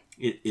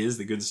 It is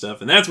the good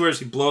stuff. And that's where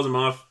she blows him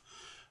off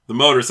the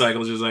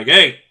motorcycle. She's like,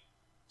 hey,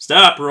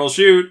 stop or I'll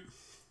shoot.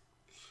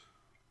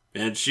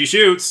 And she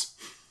shoots.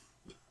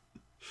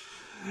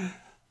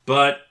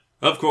 But,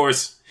 of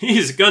course,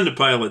 he's a Gundam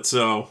pilot,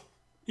 so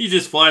he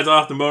just flies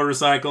off the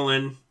motorcycle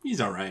and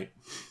he's alright.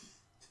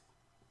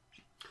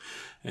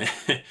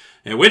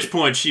 At which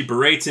point she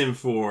berates him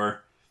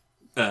for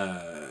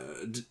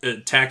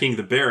attacking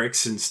the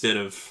barracks instead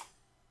of,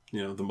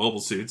 the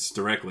mobile suits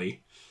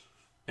directly.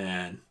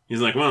 And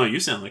he's like, well, you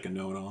sound like a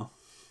know-it-all.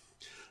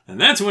 And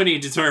that's when he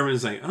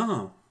determines, like,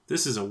 oh,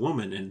 this is a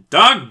woman. And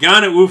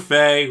doggone it, Wu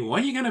Fei, why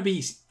are you going to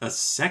be a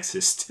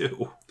sexist,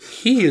 too?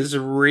 He is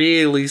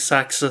really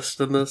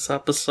sexist in this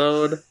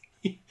episode.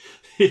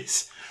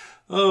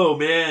 Oh,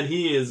 man,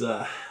 he's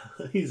a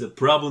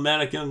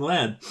problematic young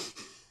lad.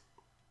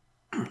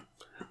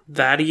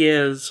 That he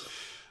is.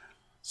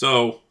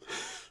 So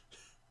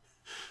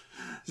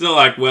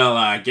like, well,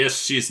 I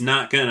guess she's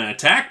not going to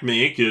attack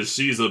me because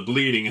she's a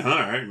bleeding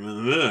heart.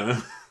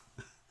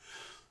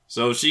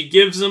 So she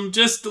gives him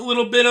just a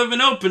little bit of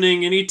an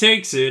opening and he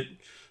takes it.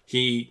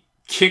 He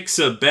kicks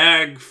a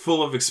bag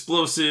full of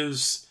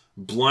explosives,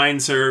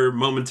 blinds her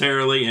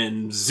momentarily,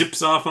 and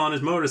zips off on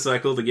his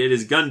motorcycle to get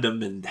his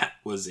Gundam. And that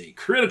was a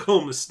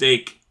critical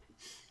mistake.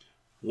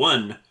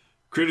 1,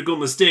 critical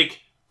mistake.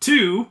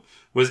 2,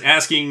 was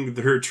asking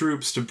her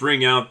troops to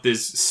bring out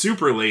this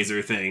super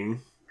laser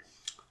thing.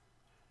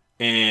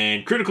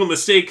 And critical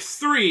mistake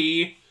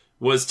 3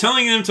 was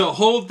telling them to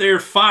hold their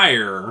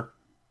fire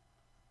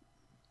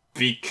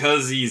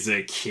because he's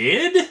a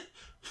kid?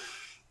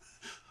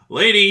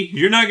 Lady,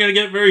 you're not going to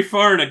get very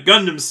far in a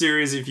Gundam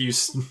series if you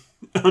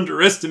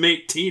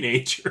underestimate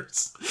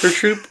teenagers.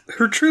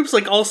 Her troops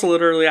also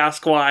literally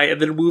ask why, and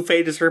then Wu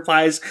Fei just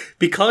replies,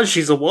 because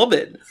she's a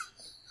woman.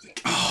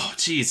 Oh,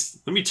 jeez.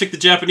 Let me check the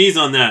Japanese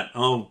on that.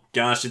 Oh,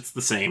 gosh, it's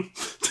the same.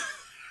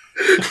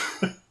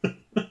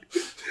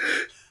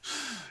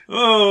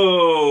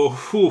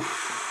 Oh,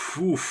 oof,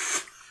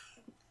 oof.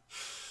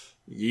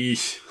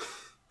 Yeesh.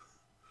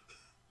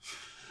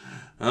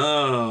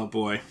 Oh,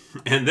 boy.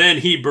 And then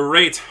he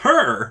berates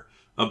her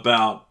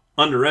about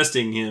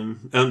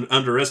underestimating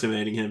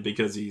him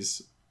because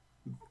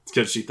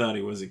she thought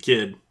he was a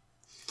kid.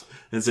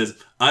 And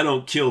says, I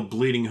don't kill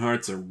bleeding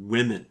hearts or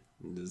women.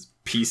 And just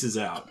pieces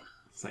out.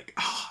 It's like,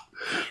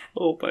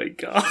 oh my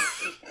god.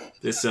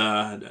 This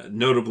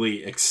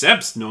notably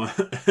accepts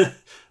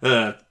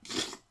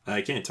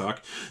I can't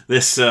talk.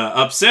 This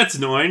upsets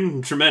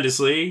Noin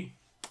tremendously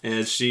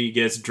as she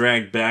gets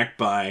dragged back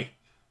by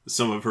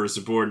some of her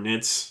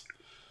subordinates.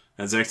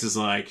 And Zex is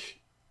like,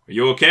 are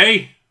you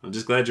okay? I'm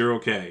just glad you're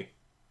okay.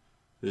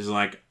 He's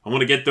like, I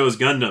want to get those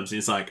Gundams. And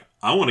he's like,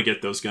 I want to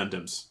get those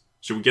Gundams.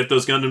 Should we get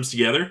those Gundams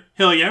together?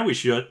 Hell yeah, we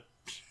should.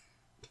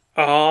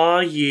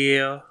 Aw,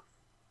 yeah.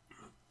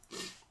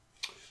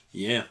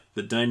 Yeah,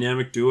 the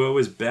dynamic duo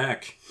is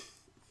back.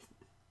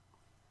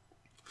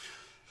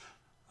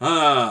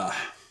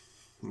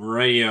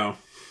 Radio.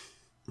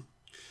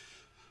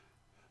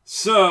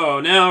 So,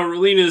 now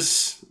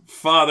Relina's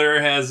father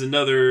has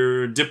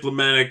another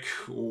diplomatic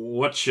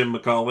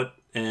whatchamacallit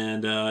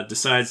and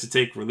decides to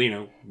take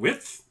Relina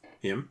with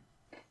him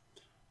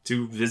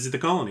to visit the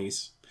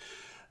colonies.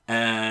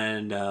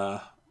 And,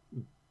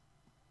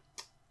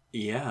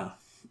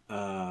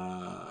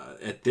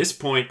 at this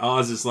point,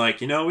 Oz is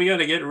like, we got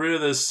to get rid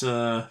of this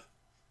Darlian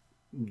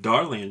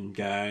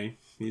guy.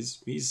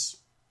 He's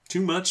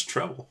too much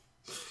trouble.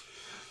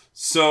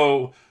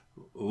 So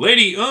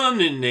Lady Un,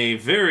 in a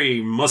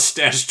very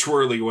mustache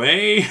twirly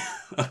way,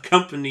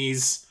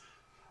 accompanies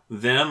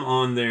them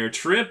on their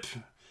trip,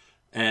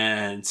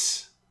 and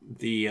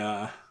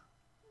the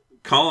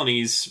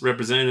colony's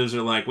representatives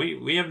are like,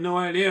 we have no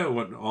idea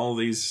what all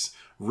these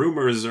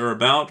rumors are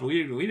about.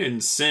 We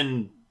didn't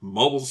send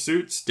mobile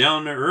suits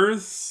down to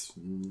Earth.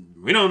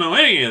 We don't know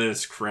any of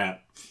this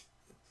crap.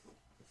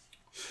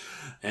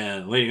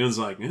 And Lady Un's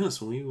like,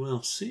 yes, we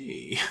will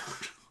see.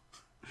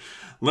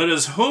 Let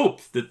us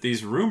hope that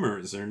these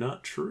rumors are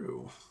not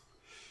true.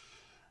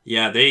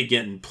 Yeah, they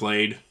getting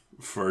played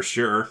for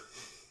sure.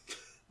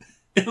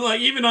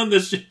 Like, even on the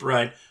ship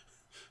ride,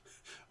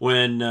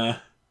 when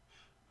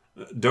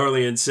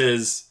Darlian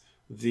says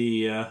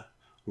the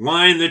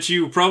line that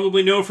you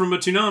probably know from a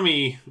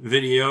Toonami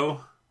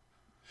video,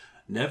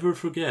 never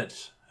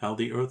forget how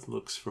the Earth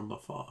looks from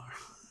afar.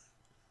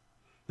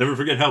 Never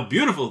forget how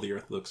beautiful the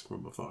Earth looks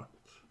from afar.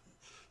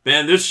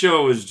 Man, this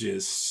show is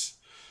just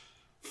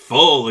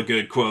full of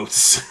good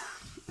quotes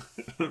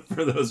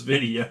for those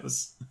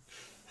videos.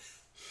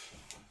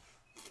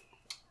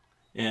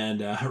 And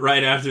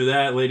right after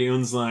that, Lady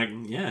Un's like,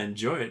 yeah,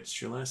 enjoy it.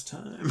 It's your last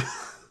time.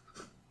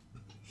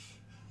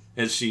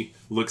 As she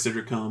looks at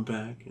her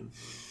compact. And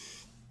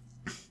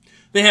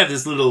they have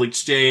this little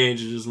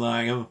exchange. It's just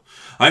like, oh,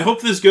 I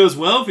hope this goes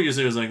well for you.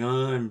 So it's like,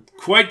 I'm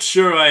quite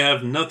sure I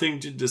have nothing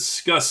to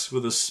discuss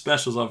with a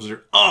specials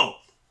officer. Oh,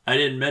 I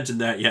didn't mention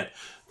that yet.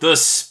 The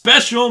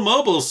Special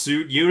Mobile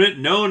Suit Unit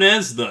known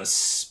as the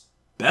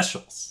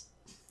Specials.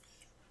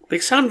 They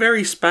sound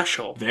very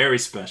special. Very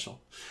special.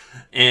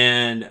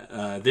 And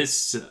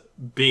this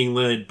being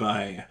led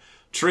by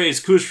Tres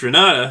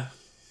Kustranada,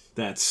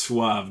 that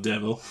suave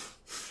devil.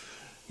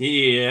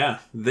 Yeah,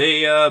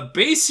 they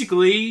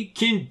basically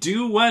can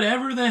do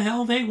whatever the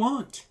hell they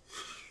want.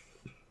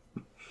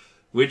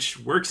 Which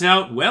works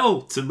out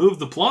well to move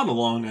the plot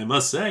along, I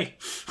must say.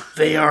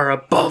 They are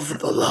above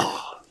the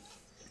law.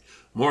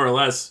 More or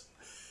less.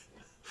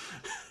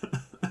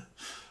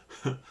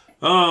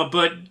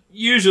 But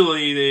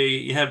usually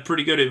they have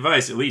pretty good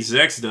advice. At least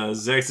Zex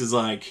does. Zex is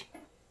like,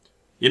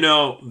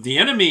 the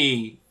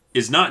enemy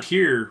is not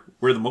here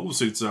where the mobile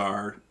suits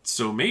are,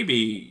 so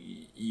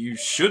maybe you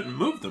shouldn't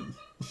move them.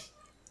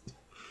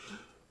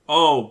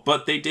 Oh,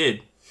 but they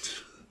did.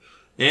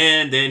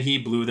 And then he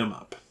blew them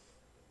up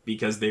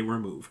because they were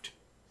moved.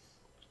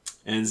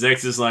 And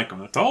Zex is like,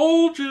 I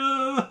told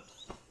you.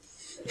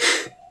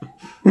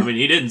 I mean,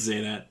 he didn't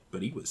say that,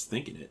 but he was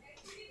thinking it.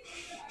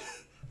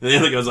 And the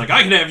other guy's like,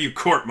 I can have you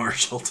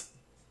court-martialed.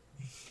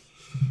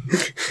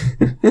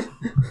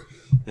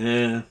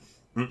 Not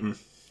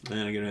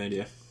a good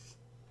idea.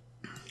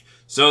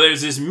 So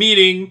there's this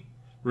meeting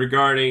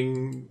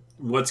regarding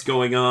what's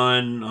going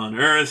on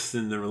Earth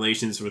and the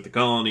relations with the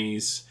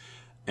colonies.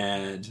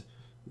 And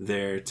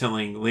they're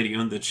telling Lady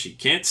Un that she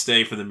can't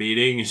stay for the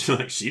meeting. And she's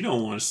like, she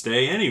don't want to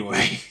stay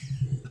anyway.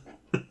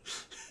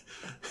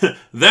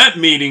 That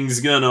meeting's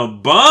gonna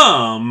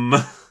bomb.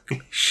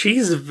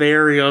 She's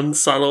very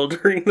unsubtle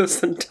during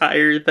this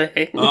entire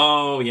thing.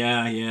 Oh,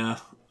 yeah.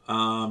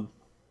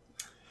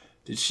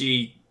 Did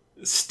she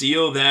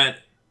steal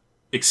that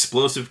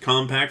explosive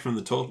compact from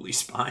the Totally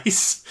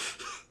Spies?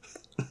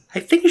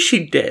 I think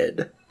she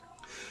did.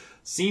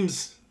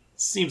 Seems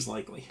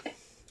likely.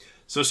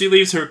 So she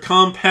leaves her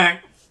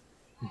compact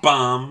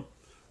bomb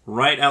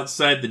right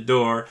outside the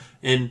door,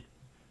 and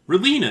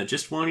Relina,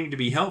 just wanting to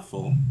be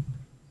helpful,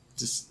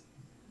 just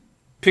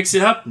picks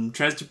it up and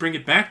tries to bring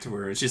it back to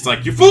her. And she's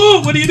like, you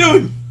fool! What are you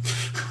doing?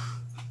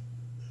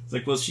 It's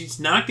like, well, she's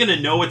not going to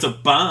know it's a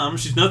bomb.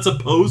 She's not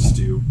supposed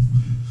to.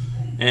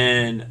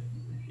 And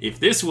if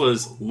this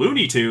was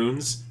Looney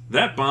Tunes,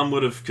 that bomb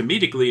would have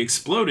comedically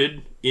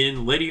exploded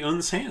in Lady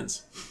Un's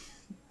hands.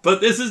 But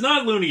this is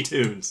not Looney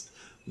Tunes.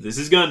 This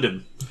is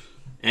Gundam.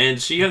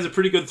 And she has a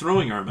pretty good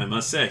throwing arm, I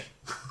must say.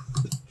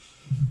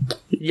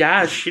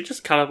 Yeah, she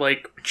just kind of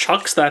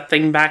chucks that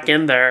thing back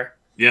in there.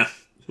 Yeah.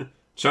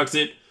 Chucks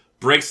it,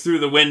 breaks through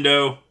the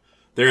window.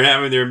 They're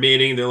having their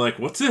meeting. They're like,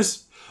 what's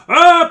this?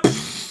 Ah!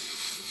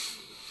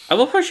 I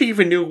love how she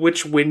even knew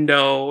which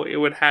window it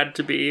would had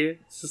to be.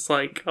 It's just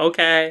like,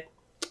 okay,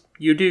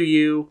 you do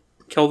you.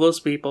 Kill those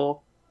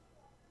people.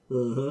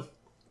 Uh-huh.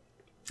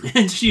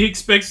 And she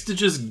expects to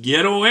just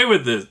get away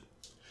with it.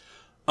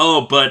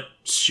 Oh, but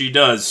she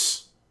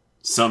does.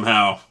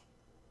 Somehow.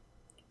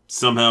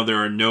 Somehow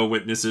there are no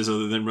witnesses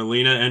other than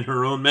Relina and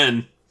her own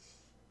men.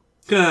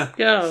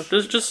 Yeah,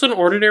 there's just an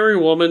ordinary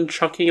woman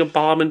chucking a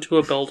bomb into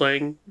a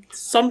building.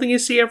 It's something you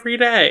see every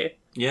day.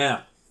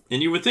 Yeah,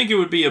 and you would think it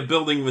would be a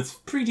building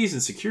with pretty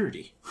decent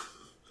security.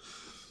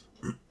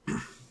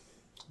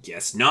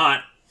 Guess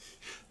not.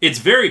 It's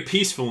very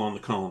peaceful on the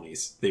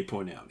colonies, they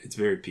point out. It's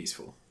very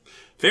peaceful.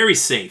 Very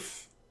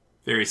safe.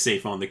 Very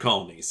safe on the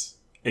colonies.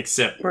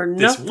 Except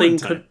this one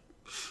time.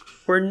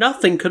 Where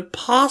nothing could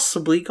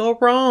possibly go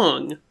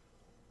wrong.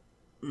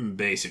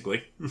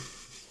 Basically.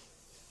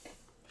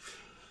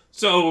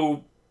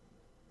 So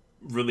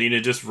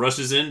Relina just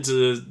rushes in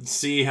to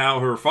see how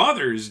her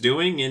father is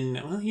doing, and,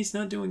 well, he's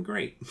not doing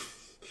great.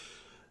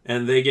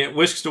 And they get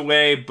whisked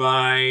away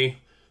by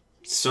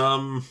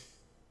some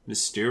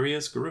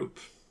mysterious group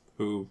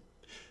who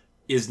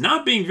is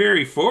not being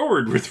very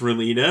forward with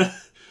Relina.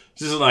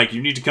 She's like,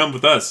 you need to come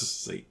with us.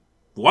 It's like,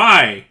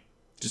 why?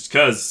 Just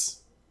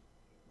because.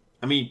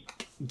 I mean,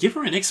 give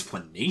her an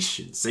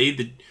explanation. Say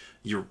that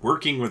you're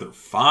working with her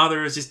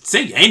father. Just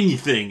say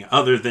anything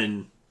other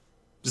than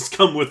just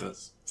come with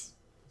us.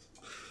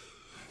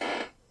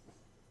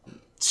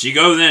 She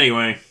goes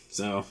anyway,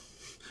 so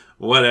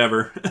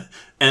whatever.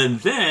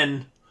 And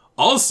then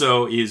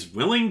also is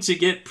willing to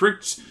get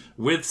pricked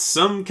with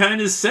some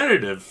kind of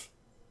sedative.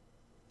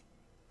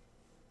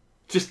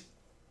 Just,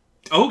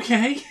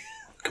 okay.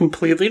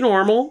 Completely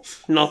normal.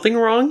 Nothing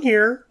wrong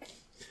here.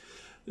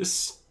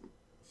 This,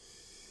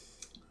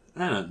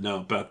 I don't know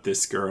about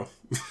this girl.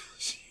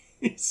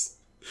 she's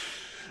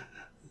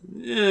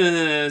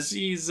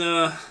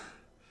a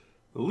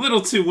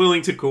little too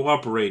willing to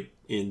cooperate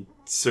in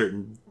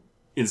certain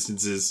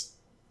instances.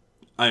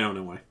 I don't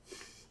know why.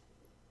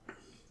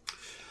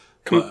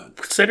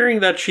 Considering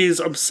that she's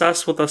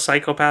obsessed with a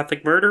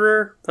psychopathic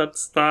murderer,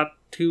 that's not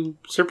too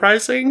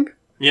surprising.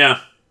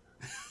 Yeah.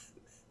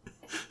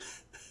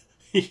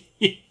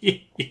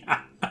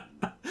 Yeah.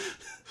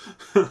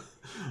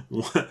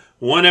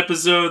 One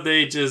episode,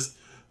 they just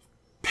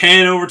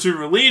pan over to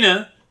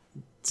Relina,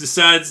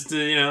 decides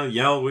to,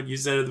 yell what you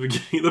said at the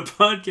beginning of the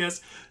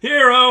podcast.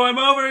 Hero, I'm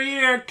over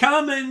here.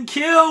 Come and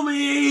kill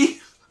me.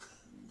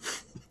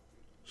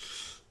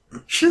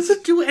 She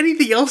doesn't do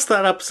anything else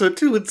that episode,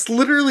 too. It's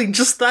literally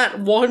just that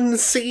one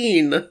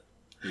scene.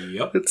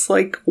 Yep. It's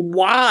like,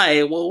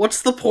 why? Well,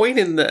 what's the point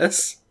in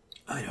this?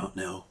 I don't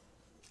know.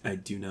 I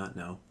do not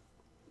know.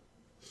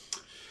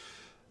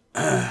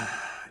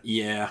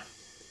 Yeah.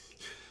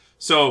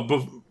 So,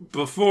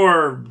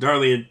 before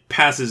Darlian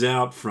passes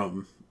out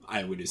from,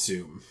 I would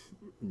assume,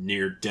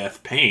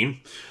 near-death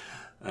pain,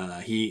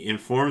 he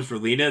informs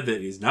Relina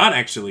that he's not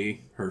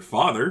actually her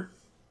father,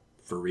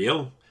 for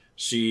real.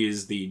 She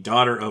is the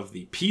daughter of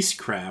the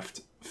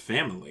Peacecraft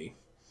family,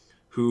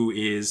 who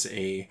is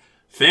a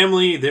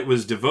family that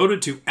was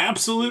devoted to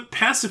absolute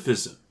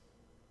pacifism.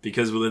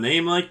 Because with a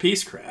name like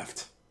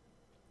Peacecraft,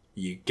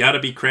 you gotta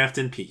be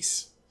crafting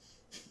peace.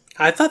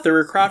 I thought they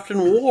were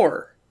crafting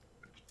war.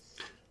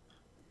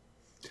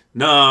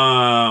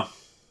 No,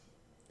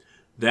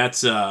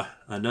 that's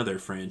another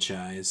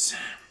franchise.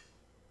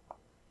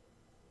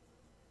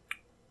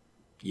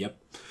 Yep.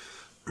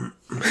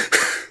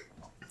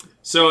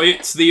 So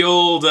it's the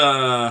old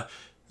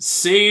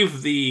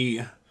save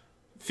the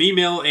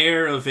female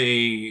heir of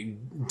a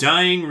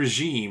dying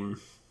regime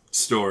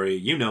story.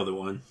 You know the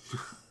one.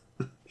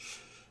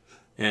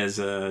 As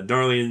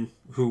Darlian,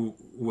 who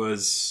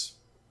was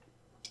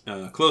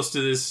close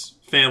to this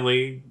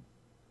family,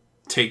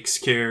 takes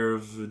care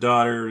of the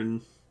daughter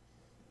and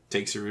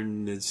takes her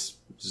in his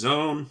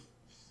zone.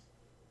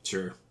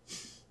 Sure.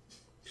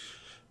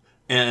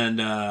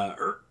 And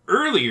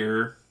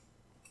earlier,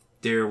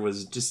 there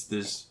was just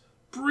this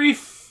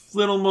brief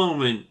little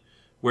moment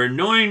where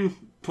Noin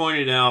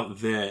pointed out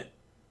that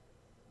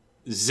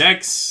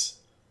Zex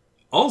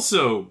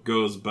also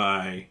goes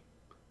by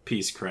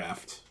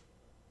Peacecraft.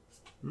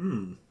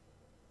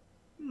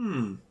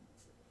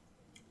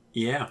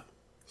 Yeah.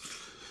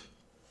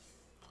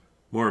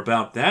 More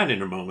about that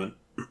in a moment.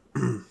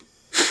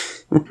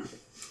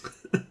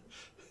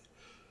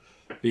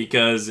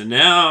 Because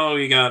now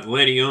you got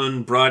Lady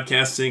Un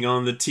broadcasting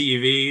on the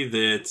TV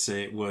that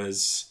it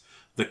was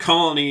the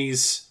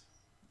colony's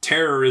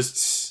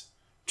terrorists'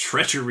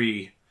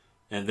 treachery,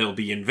 and they'll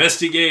be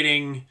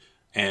investigating,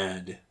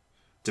 and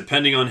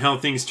depending on how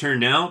things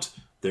turn out,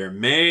 there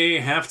may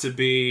have to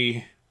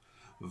be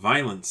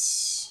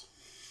violence.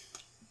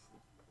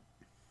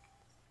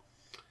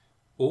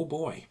 Oh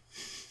boy.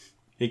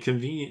 A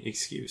convenient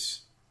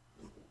excuse.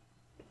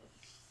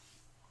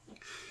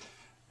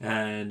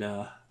 And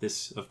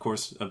this, of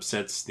course,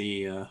 upsets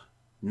the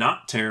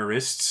not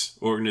terrorists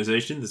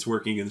organization that's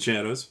working in the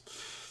shadows.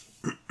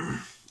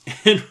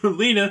 And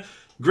Relina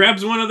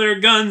grabs one of their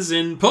guns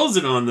and pulls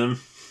it on them.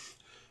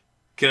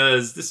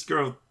 Because this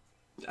girl...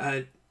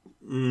 And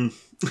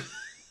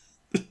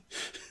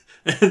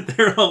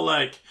they're all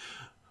like,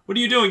 what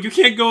are you doing? You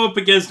can't go up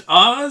against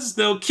Oz.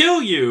 They'll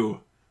kill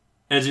you.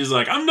 And she's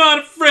like, I'm not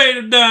afraid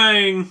of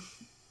dying.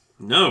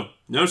 No,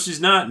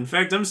 she's not. In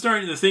fact, I'm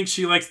starting to think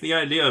she likes the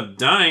idea of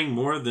dying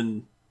more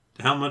than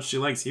how much she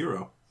likes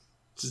Hero.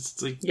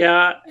 Just like,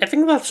 yeah, I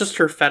think that's just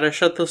her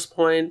fetish at this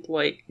point.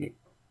 Like,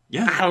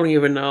 yeah. I don't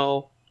even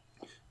know.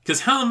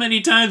 Because how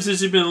many times has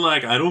she been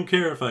like, I don't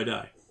care if I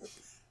die?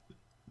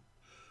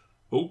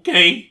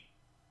 Okay.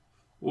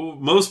 Well,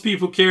 most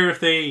people care if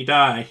they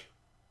die.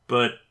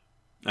 But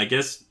I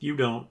guess you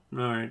don't.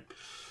 Alright.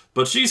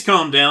 But she's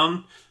calmed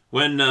down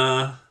when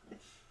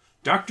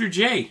Dr.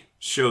 J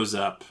shows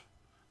up.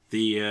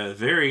 The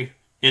very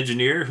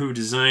engineer who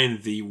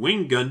designed the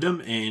Wing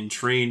Gundam and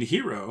trained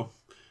Hero.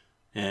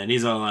 And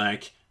he's all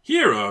like,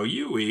 Hero,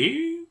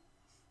 you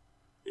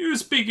you're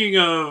speaking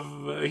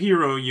of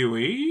Hiro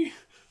Yui.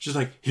 She's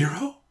like,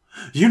 Hiro?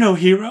 You know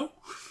Hiro?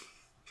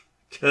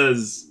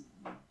 Because,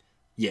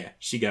 yeah,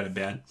 she got it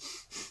bad.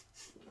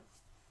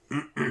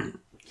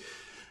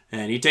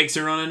 And he takes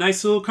her on a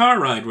nice little car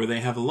ride where they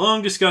have a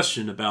long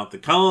discussion about the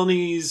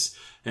colonies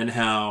and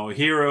how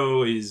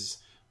Hiro is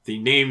the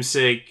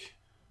namesake.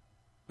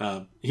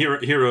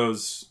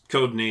 Hiro's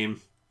code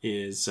name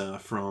is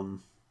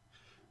from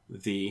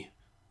the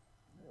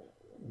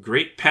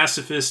great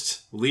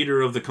pacifist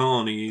leader of the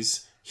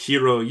colonies,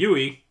 Hiro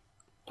Yui.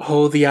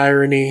 Oh, the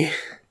irony.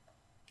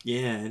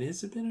 Yeah, it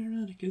is a bit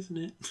ironic,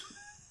 isn't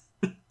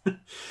it?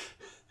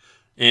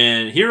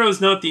 And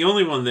Hiro's not the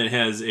only one that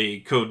has a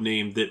code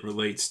name that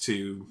relates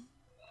to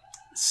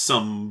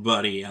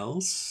somebody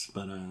else,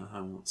 but I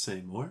won't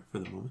say more for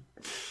the moment.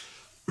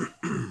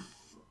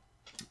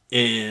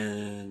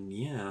 And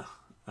yeah,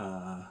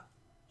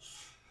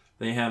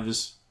 they have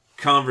this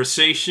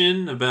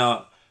conversation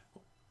about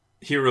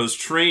Hiro's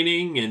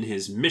training and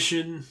his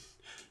mission.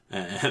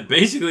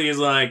 Basically, he's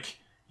like,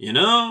 you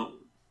know,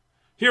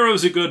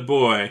 Hiro's a good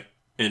boy.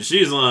 And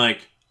she's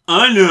like,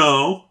 I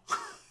know.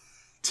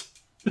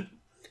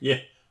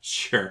 Yeah,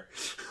 sure.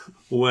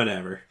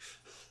 Whatever.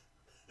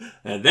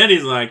 And then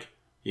he's like,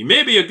 he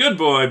may be a good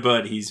boy,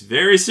 but he's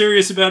very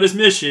serious about his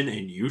mission,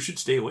 and you should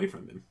stay away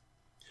from him.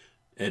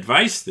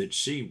 Advice that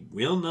she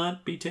will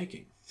not be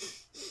taking.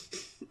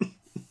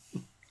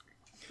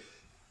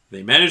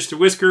 They managed to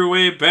whisk her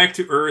way back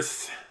to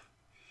Earth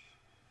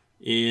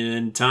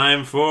in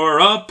time for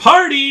a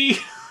party.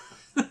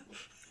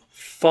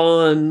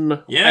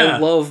 Fun. Yeah. I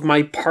love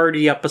my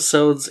party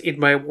episodes in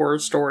my war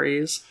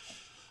stories.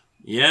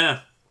 Yeah,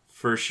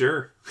 for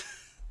sure.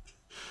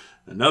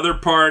 Another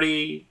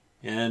party,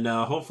 and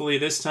hopefully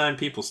this time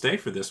people stay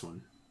for this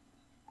one.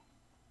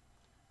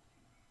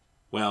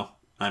 Well,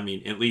 I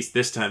mean, at least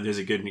this time there's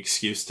a good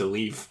excuse to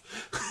leave.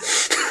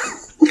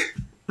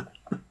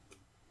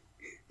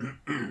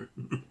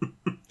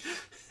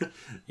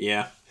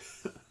 Yeah.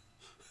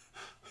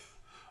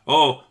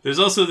 Oh, there's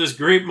also this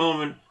great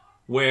moment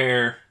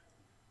where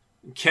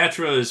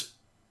Catra is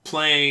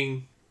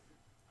playing,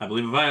 I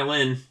believe, a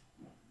violin,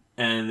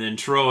 and then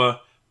Troa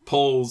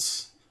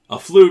pulls a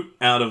flute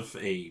out of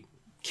a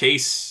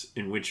case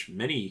in which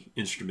many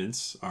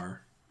instruments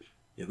are,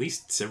 at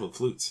least several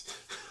flutes.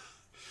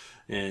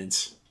 And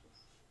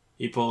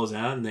he pulls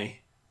out and they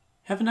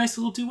have a nice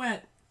little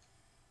duet.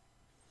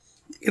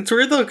 It's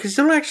weird though, because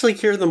you don't actually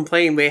hear them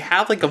playing. They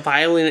have like a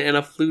violin and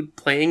a flute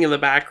playing in the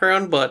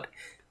background, but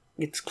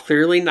it's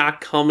clearly not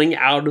coming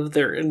out of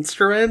their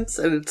instruments,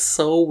 and it's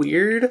so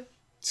weird.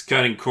 It's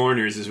cutting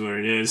corners is what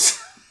it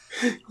is.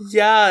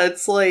 Yeah,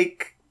 it's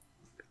like,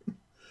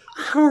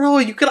 I don't know,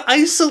 you could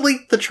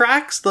isolate the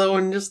tracks though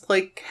and just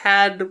like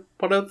had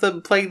one of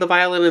them playing the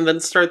violin and then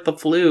start the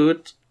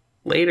flute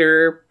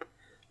later.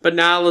 But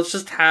now let's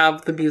just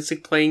have the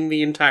music playing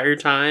the entire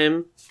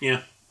time.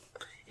 Yeah.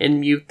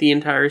 And mute the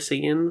entire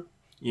scene.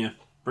 Yeah,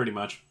 pretty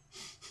much.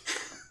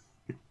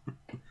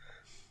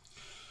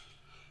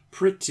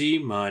 Pretty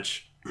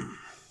much.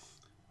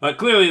 But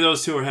clearly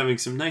those two are having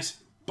some nice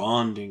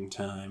bonding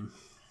time.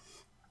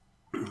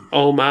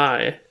 Oh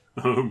my.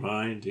 Oh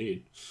my,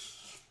 indeed.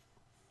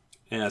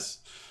 Yes.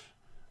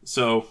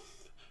 So,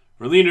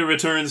 Relina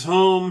returns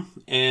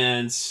home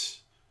and,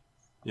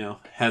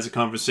 has a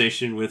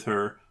conversation with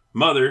her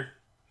mother,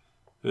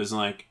 who's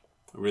like,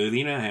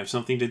 Relina, I have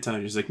something to tell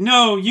you. She's like,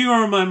 no, you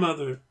are my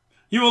mother.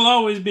 You will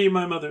always be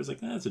my mother. It's like,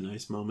 that's a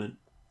nice moment.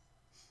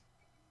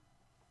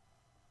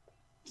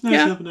 It's nice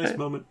to have a nice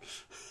moment.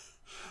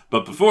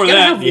 But before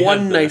that, you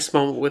have nice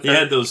moment with her. You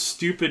had those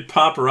stupid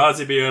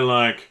paparazzi being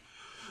like,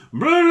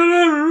 blah,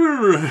 blah,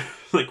 blah, blah.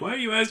 Like, why are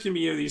you asking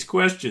me these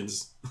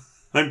questions?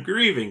 I'm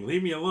grieving.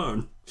 Leave me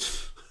alone.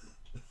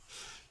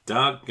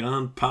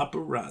 Doggone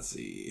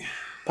paparazzi.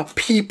 But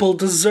people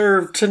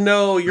deserve to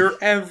know your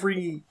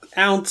every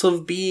ounce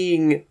of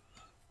being.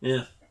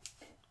 Yeah,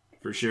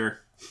 for sure.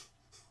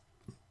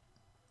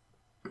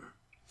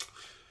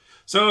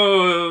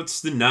 So, it's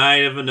the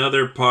night of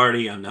another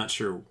party. I'm not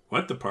sure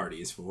what the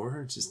party is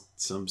for. It's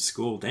just some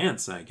school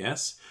dance, I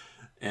guess.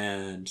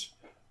 And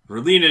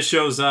Relina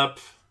shows up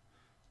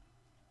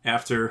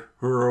after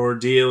her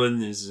ordeal,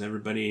 and there's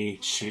everybody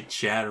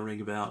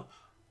chit-chattering about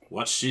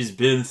what she's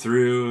been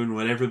through and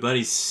what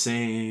everybody's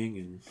saying.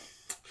 And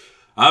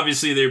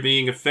obviously, they're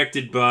being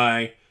affected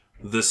by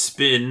the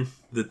spin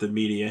that the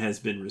media has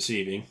been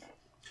receiving.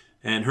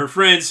 And her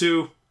friends,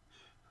 who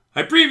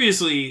I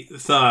previously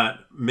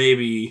thought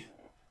maybe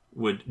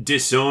would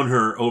disown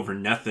her over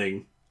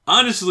nothing,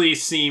 honestly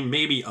seem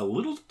maybe a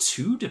little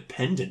too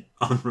dependent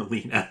on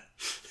Relina.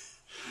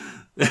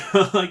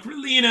 Like,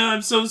 Relina,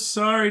 I'm so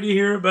sorry to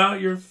hear about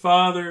your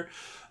father.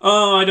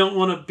 Oh, I don't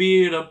want to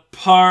be at a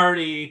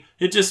party.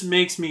 It just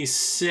makes me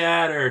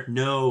sadder.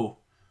 No.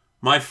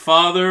 My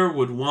father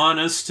would want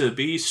us to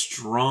be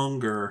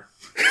stronger.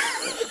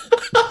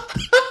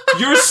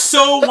 You're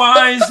so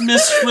wise,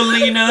 Miss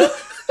Relina.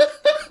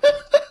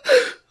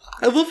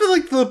 I love it,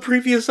 like, the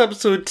previous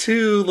episode,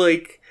 too,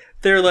 like,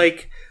 they're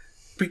like,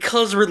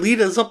 because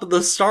Relita's up in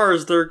the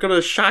stars, they're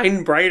gonna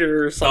shine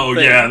brighter or something.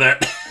 Oh, yeah,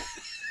 that...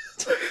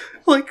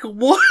 Like,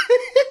 what?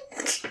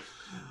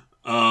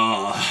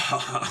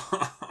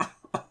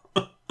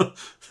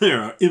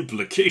 There are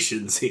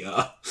implications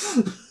here.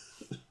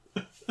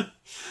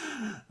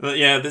 But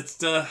yeah,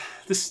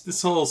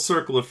 this whole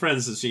circle of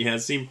friends that she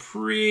has seem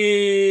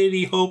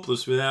pretty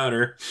hopeless without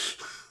her.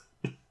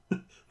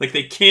 Like,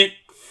 they can't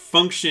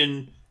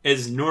function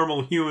as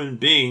normal human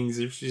beings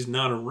if she's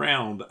not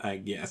around, I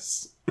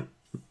guess.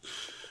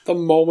 The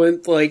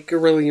moment, like,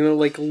 Relina,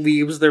 like,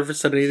 leaves their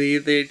vicinity,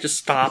 they just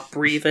stop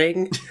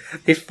breathing.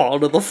 They fall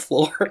to the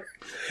floor.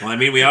 Well, I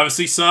mean, we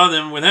obviously saw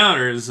them without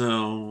her,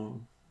 so...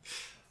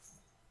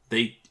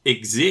 They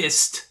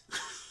exist,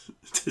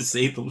 to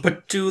say the least.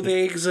 But do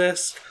they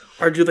exist?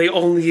 Or do they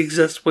only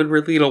exist when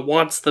Relina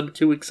wants them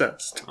to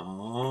exist?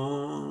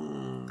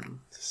 Oh...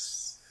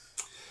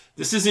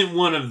 This isn't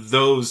one of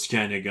those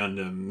kind of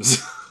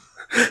Gundams.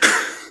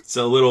 It's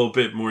a little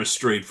bit more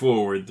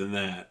straightforward than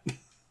that.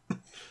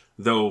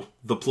 Though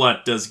the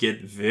plot does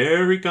get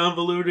very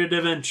convoluted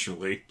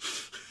eventually.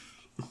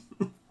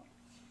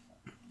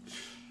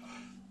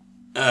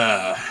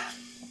 Yeah.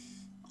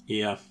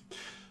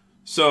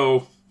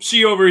 So,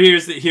 she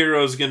overhears that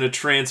Hiro's gonna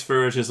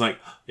transfer, and she's like,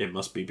 it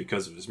must be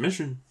because of his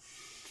mission.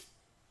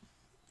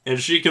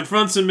 And she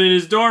confronts him in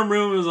his dorm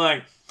room and is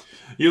like,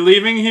 you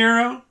leaving,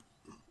 Hiro?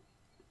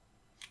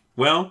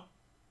 Well,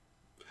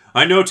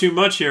 I know too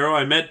much, Hiro.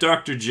 I met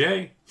Dr.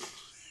 J.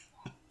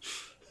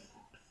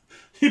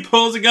 He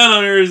pulls a gun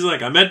on her. He's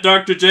like, I met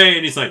Dr. J.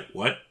 And he's like,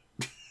 what?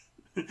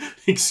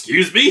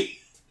 Excuse me?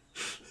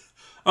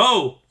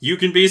 Oh, you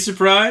can be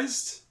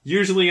surprised?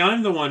 Usually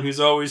I'm the one who's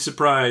always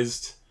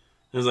surprised.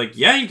 I was like,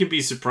 yeah, you can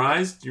be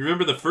surprised. You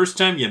remember the first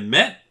time you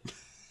met?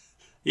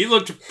 He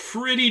looked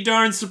pretty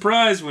darn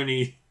surprised when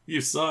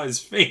you saw his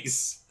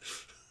face.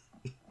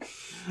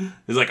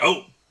 He's like,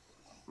 oh,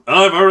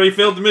 I've already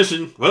failed the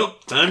mission. Well,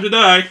 time to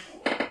die.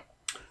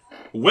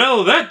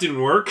 Well, that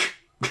didn't work.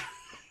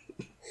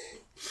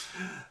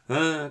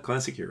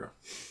 Classic Hiro.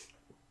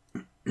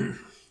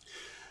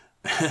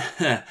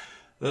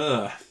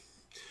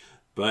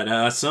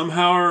 But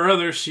somehow or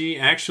other, she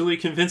actually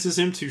convinces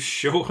him to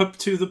show up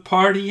to the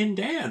party and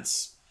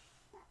dance.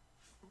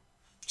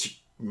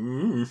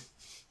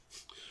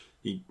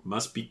 He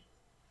must be...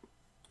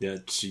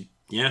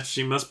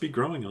 she must be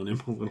growing on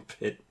him a little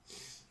bit.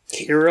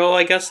 Hiro,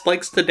 I guess,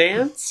 likes to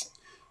dance?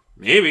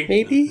 Maybe.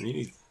 Maybe? I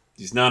mean,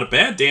 he's not a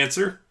bad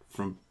dancer,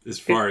 from as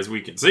far as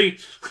we can see.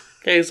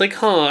 Yeah, he's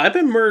like, I've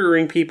been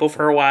murdering people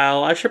for a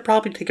while. I should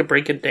probably take a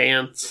break and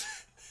dance.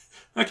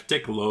 I could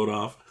take a load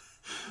off.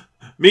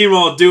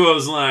 Meanwhile,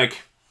 Duo's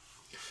like,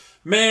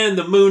 man,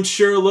 the moon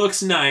sure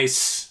looks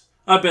nice.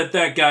 I bet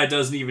that guy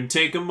doesn't even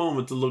take a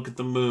moment to look at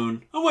the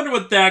moon. I wonder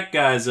what that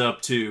guy's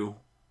up to.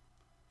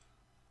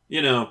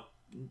 You know,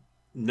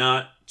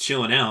 not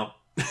chilling out.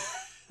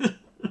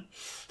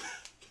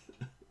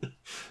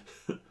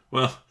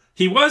 Well,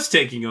 he was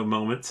taking a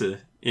moment to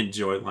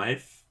enjoy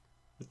life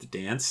with the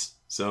dance,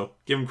 so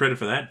give him credit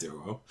for that,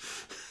 Duo.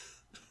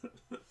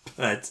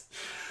 But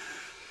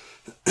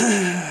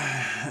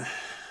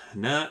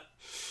not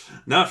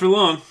for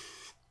long.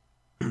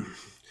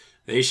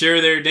 They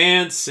share their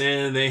dance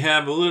and they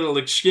have a little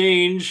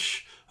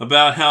exchange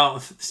about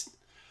how...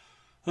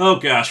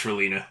 Oh gosh,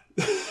 Relina.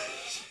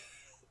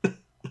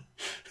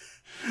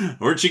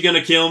 Weren't you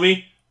gonna kill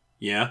me?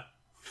 Yeah.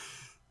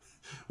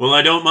 Well,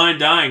 I don't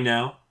mind dying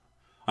now.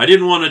 I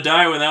didn't want to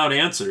die without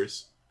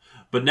answers.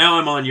 But now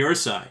I'm on your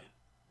side.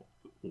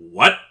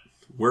 What?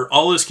 We're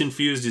all as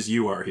confused as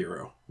you are,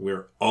 Hiro.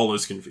 We're all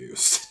as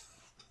confused.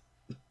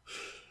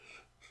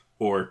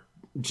 Or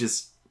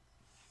just...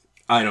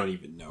 I don't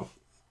even know.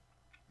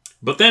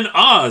 But then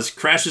Oz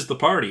crashes the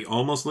party,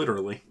 almost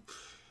literally.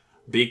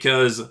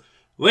 Because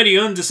Lady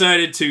Un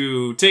decided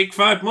to take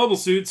 5 mobile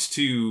suits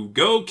to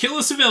go kill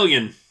a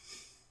civilian.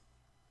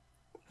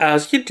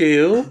 As you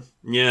do.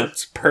 Yeah.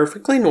 It's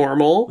perfectly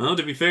normal. Well,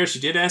 to be fair, she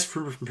did ask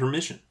for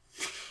permission.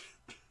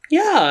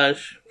 Yeah,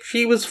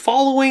 she was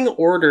following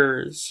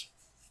orders.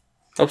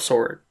 Of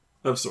sort.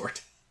 Of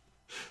sort.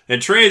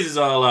 And Treize is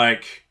all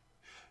like,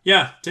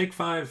 yeah, take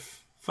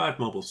 5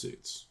 mobile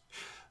suits.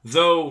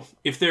 Though,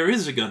 if there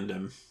is a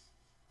Gundam,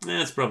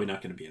 that's probably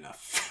not going to be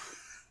enough.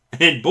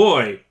 And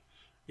boy,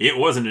 it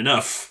wasn't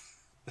enough.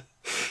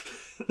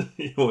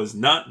 It was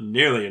not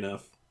nearly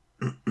enough.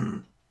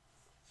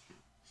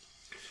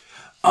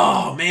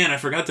 Oh man, I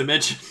forgot to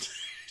mention.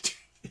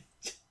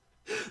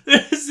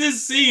 There's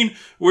this scene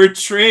where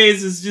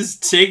Treize is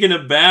just taking a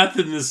bath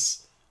in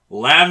this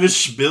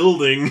lavish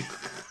building.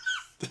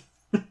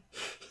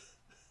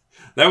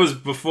 That was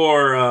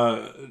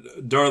before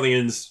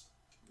Darlian's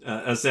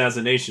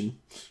assassination.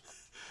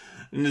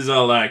 And he's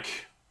all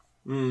like,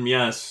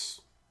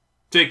 yes,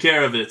 take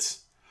care of it.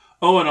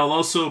 Oh, and I'll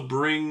also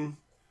bring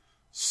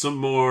some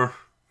more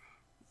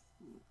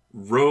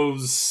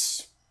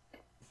rose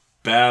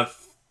bath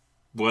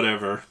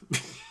whatever.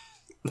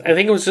 I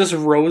think it was just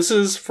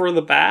roses for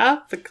the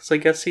bath, because I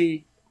guess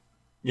he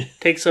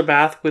takes a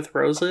bath with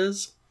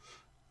roses.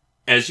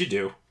 As you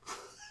do.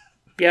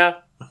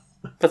 Yeah.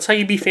 That's how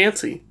you be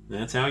fancy.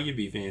 That's how you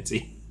be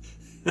fancy.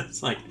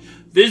 It's like,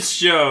 this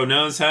show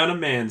knows how to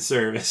man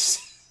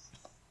service.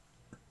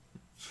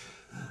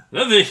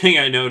 Another thing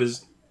I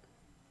noticed,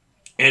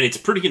 and it's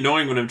pretty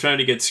annoying when I'm trying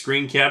to get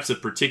screen caps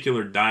of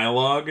particular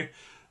dialogue,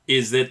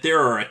 is that there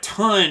are a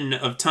ton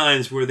of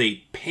times where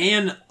they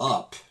pan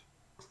up.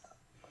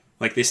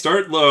 Like, they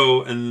start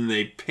low, and then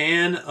they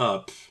pan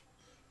up.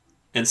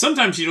 And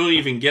sometimes you don't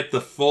even get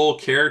the full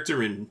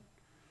character in,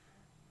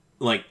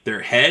 like, their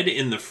head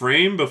in the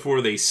frame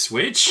before they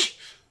switch.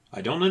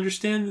 I don't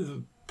understand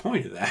the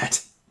point of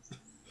that.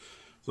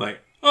 It's like,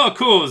 oh,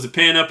 cool, there's a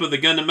pan up of the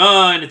Gundam.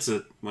 Oh, and it's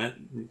a... Well,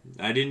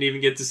 I didn't even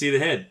get to see the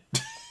head.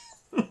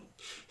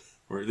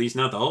 Or at least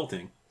not the whole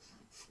thing.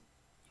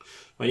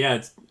 But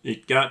yeah,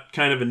 it got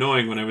kind of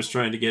annoying when I was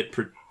trying to get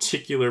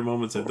particular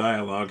moments of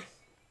dialogue.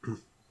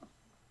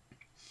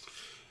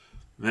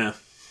 Yeah.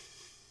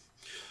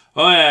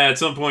 Oh yeah, at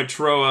some point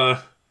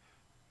Troa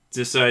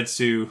decides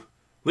to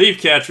leave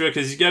Catra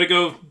because he's got to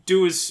go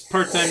do his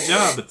part-time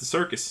job at the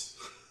circus.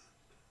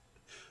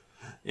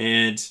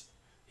 And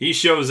he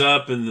shows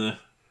up and the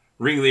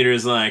ringleader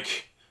is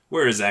like,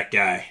 where is that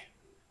guy?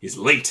 He's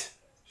late.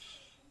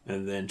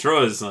 And then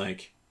Troa's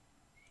like,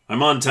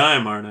 I'm on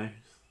time, aren't I?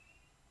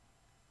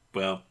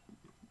 Well,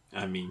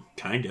 I mean,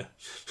 kinda.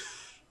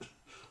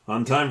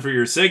 On time for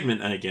your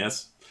segment, I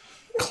guess.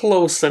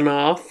 Close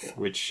enough.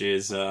 Which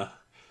is,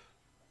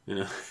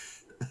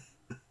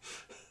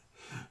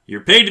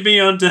 you're paid to be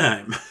on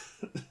time.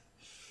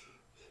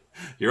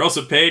 You're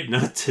also paid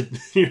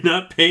you're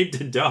not paid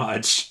to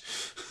dodge.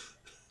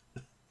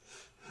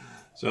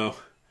 So,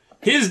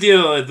 his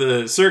deal at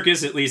the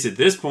circus, at least at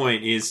this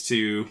point, is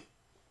to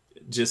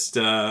just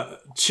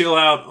chill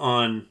out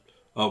on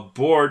a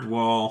board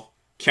while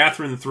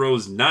Catherine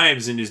throws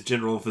knives in his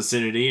general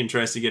vicinity and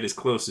tries to get as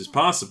close as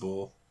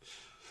possible.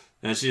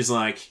 And she's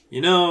like,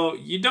 you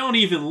don't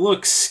even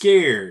look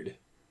scared.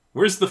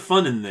 Where's the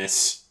fun in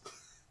this?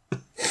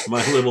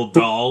 My little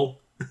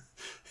doll.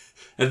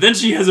 And then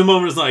she has a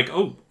moment of like,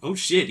 oh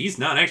shit, he's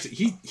not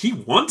actually, he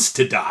wants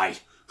to die.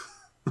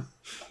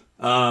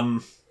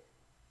 I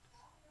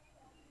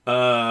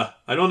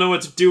don't know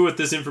what to do with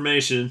this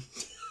information.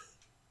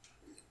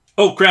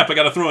 Oh crap, I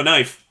gotta throw a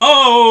knife.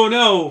 Oh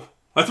no,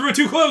 I threw it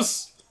too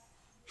close.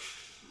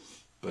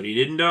 But he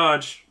didn't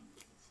dodge.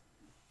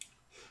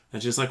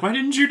 And she's like, why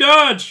didn't you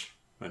dodge?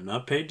 I'm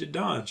not paid to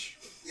dodge.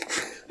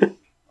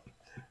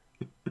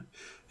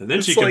 And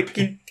then she like,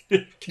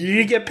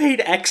 you get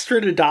paid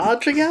extra to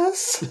dodge, I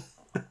guess?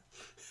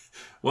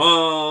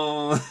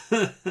 Well,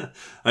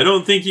 I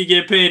don't think you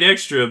get paid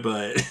extra,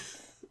 but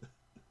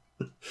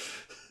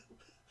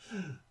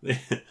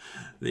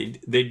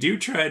they do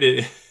try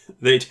to,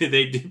 they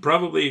do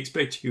probably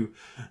expect you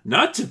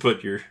not to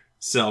put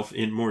yourself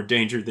in more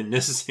danger than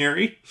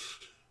necessary.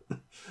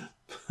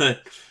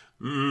 But,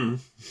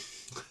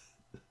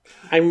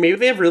 maybe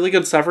they have really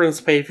good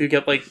severance pay if you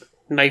get, like,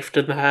 knifed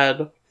in the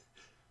head.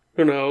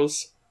 Who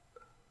knows?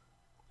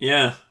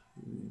 Yeah.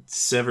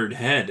 Severed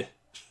head.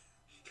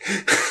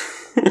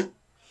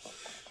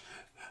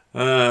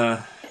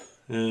 Yeah.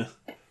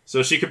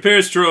 So she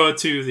compares Troa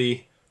to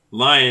the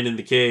lion in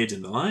the cage,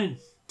 and the lion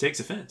takes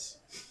offense.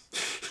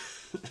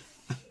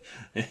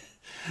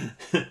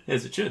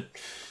 As it should.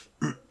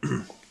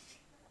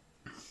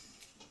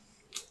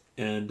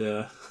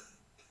 And,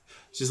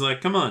 she's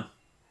like, come on,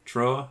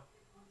 Troa,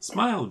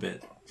 smile a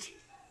bit.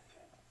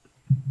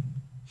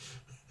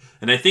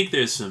 And I think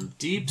there's some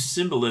deep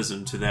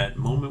symbolism to that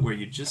moment where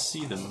you just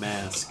see the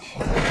mask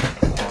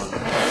on,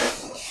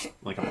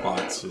 like, a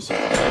box or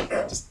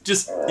something.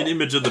 Just an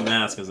image of the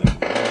mask. I was like,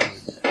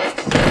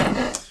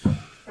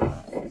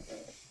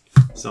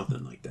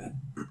 something like that.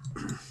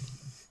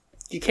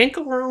 You can't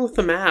go wrong with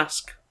the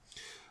mask.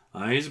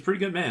 He's a pretty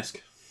good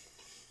mask.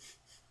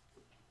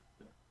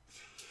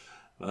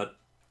 But,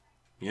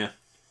 yeah.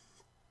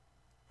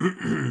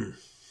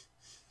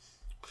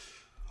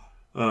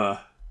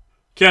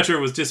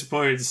 Catra was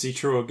disappointed to see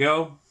Troa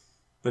go,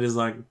 but is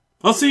like,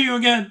 I'll see you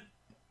again.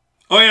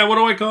 Oh yeah, what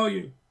do I call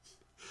you?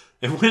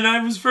 And when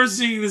I was first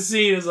seeing the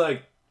scene, I was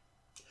like,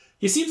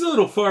 he seems a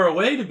little far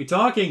away to be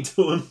talking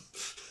to him.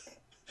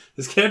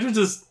 Is Catra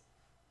just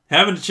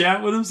having a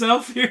chat with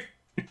himself here?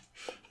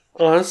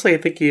 Honestly, I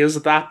think he is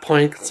at that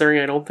point,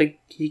 considering I don't think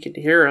he can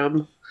hear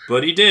him.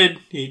 But he did.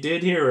 He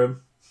did hear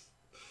him.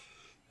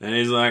 And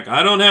he's like,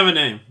 I don't have a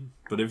name,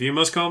 but if you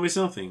must call me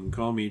something,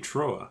 call me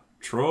Troa.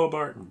 Troa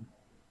Barton.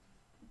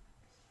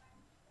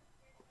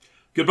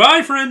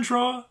 Goodbye, friend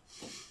Troa.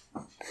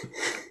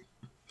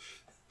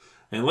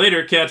 And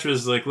later,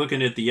 Catra's like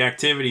looking at the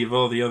activity of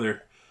all the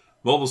other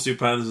mobile suit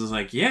pilots and is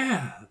like,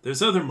 yeah,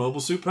 there's other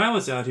mobile suit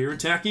pilots out here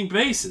attacking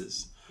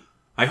bases.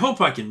 I hope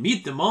I can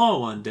meet them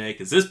all one day,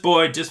 because this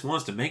boy just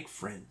wants to make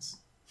friends.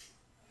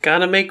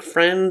 Gotta make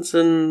friends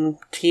and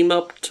team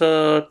up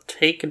to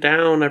take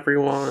down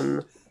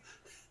everyone.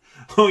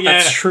 Oh, yeah.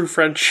 That's true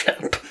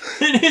friendship.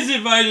 And his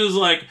advisor was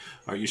like,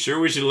 are you sure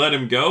we should let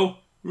him go?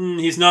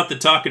 He's not the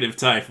talkative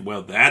type.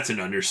 Well, that's an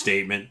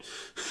understatement.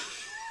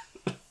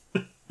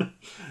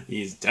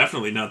 He's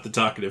definitely not the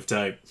talkative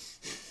type.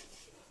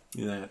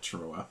 That's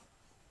true.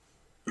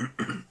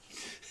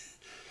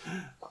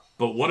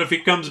 But what if he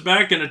comes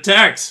back and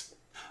attacks?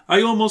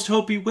 I almost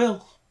hope he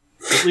will.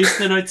 At least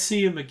then I'd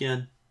see him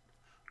again.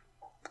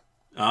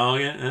 Oh,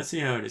 yeah, I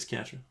see how it is,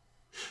 Catra.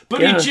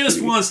 But he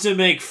just wants to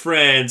make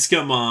friends.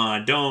 Come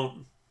on,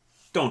 don't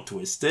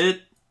twist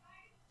it.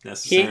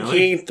 Necessarily.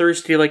 He ain't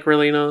thirsty like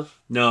Relina.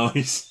 No,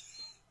 he's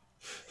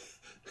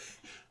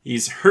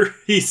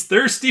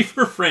thirsty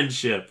for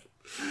friendship.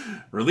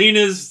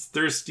 Relina's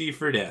thirsty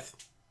for death.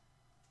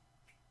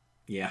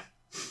 Yeah.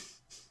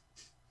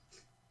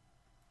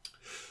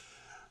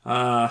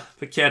 But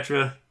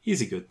Catra,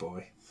 he's a good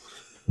boy.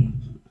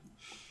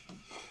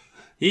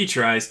 He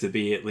tries to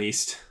be, at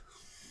least.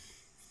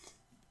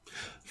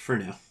 For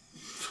now.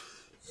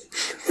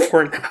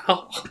 For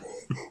now.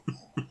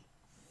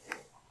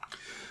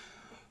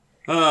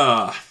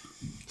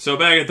 So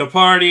back at the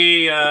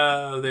party,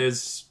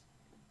 there's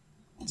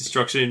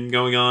destruction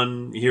going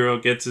on. Hero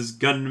gets his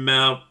Gundam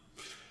out,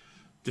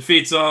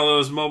 defeats all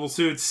those mobile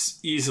suits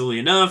easily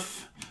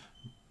enough,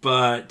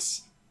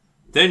 but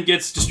then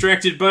gets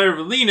distracted by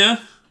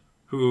Relina,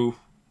 who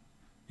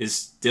is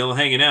still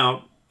hanging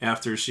out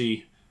after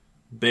she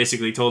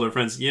basically told her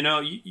friends,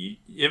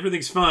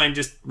 everything's fine,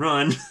 just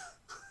run.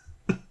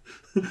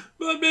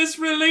 But Miss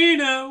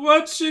Relina,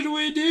 what should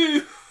we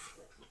do?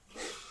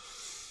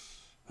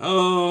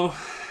 Oh,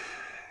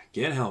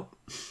 get help.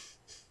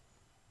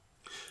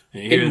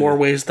 In more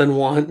ways than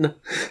one.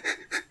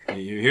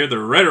 You hear the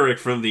rhetoric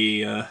from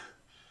the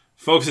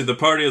folks at the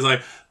party is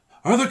like,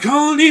 are the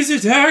colonies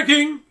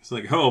attacking? It's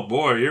like, oh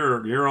boy,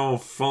 you're all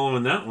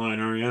following that line,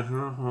 are you?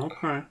 Oh,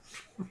 okay.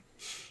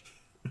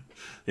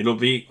 It'll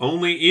be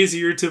only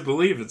easier to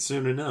believe it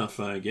soon enough,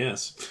 I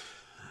guess.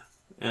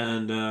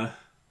 And,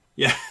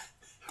 yeah.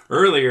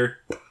 Earlier,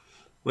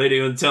 Lady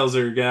Une tells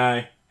her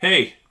guy,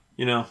 hey,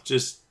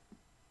 just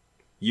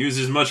use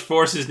as much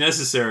force as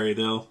necessary.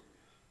 They'll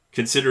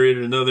consider it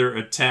another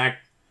attack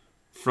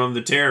from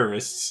the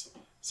terrorists.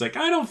 It's like,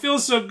 I don't feel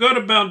so good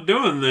about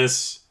doing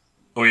this.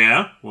 Oh,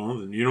 yeah? Well,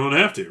 then you don't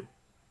have to.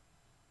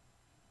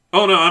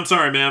 Oh, no, I'm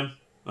sorry, ma'am.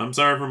 I'm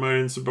sorry for my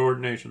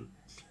insubordination.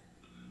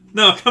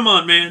 No, come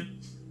on,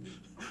 man.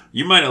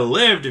 You might have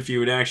lived if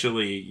you had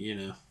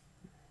actually,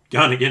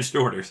 gone against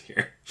orders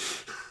here.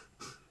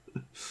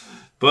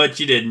 But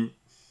you didn't.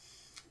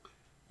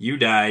 You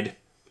died.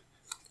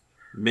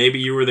 Maybe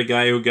you were the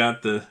guy who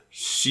got the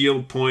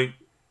shield point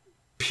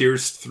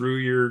pierced through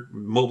your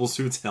mobile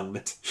suit's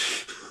helmet.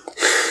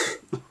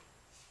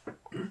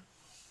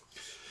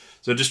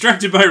 So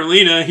distracted by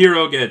Relina,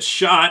 Hero gets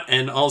shot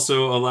and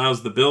also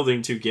allows the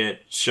building to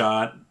get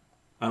shot.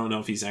 I don't know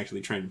if he's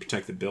actually trying to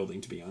protect the building,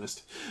 to be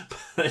honest.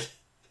 But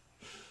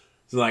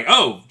it's like,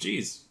 oh,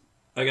 geez,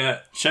 I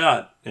got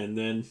shot. And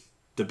then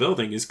the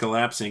building is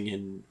collapsing.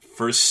 And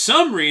for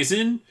some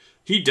reason,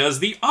 he does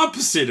the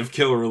opposite of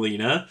kill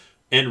Relina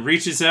and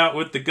reaches out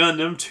with the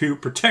Gundam to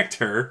protect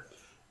her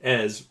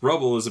as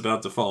rubble is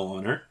about to fall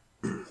on her.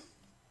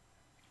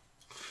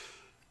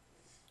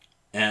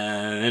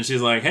 And then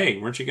she's like, hey,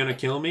 weren't you going to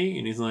kill me?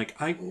 And he's like,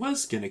 I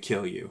was going to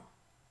kill you.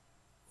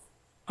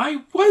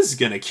 I was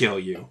going to kill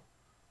you.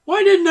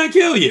 Why didn't I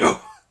kill you?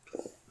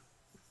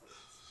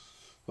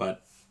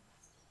 But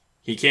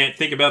he can't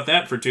think about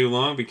that for too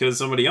long because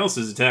somebody else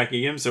is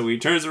attacking him. So he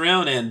turns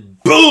around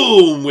and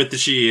boom with the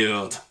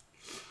shield.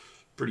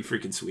 Pretty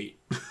freaking sweet.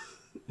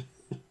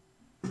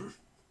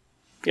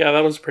 Yeah,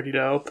 that was pretty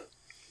dope.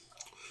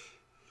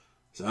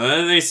 So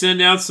then they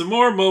send out some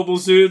more mobile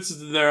suits.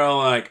 They're all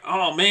like,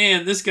 oh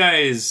man, this guy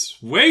is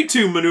way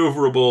too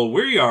maneuverable.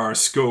 We are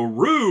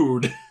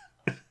screwed.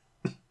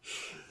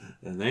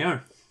 And they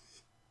are.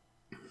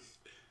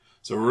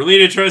 So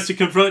Relina tries to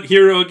confront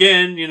Hero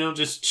again,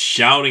 just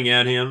shouting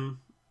at him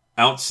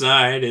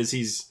outside as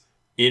he's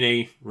in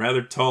a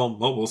rather tall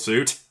mobile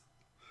suit.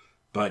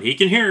 But he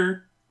can hear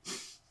her,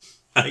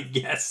 I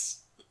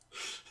guess.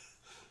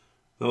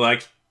 They're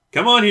like,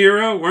 come on,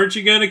 Hero, weren't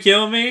you gonna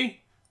kill me?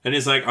 And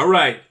he's like, all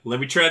right, let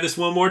me try this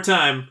one more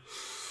time.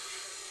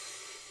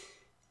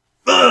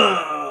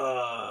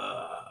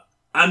 I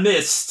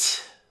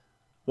missed.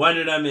 Why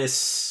did I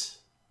miss?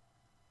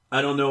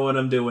 I don't know what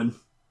I'm doing.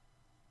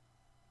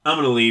 I'm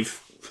going to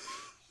leave.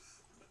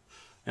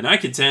 And I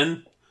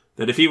contend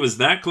that if he was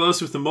that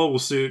close with the mobile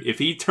suit, if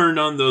he turned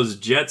on those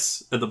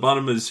jets at the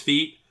bottom of his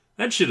feet,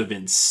 that should have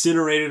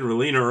incinerated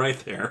Relina right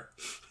there.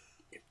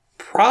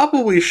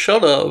 Probably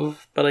should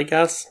have, but I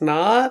guess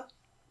not.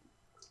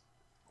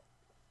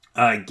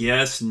 I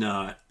guess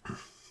not.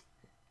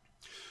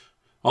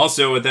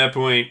 Also, at that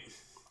point,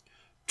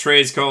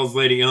 Treize calls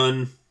Lady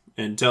Une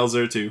and tells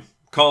her to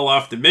call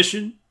off the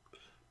mission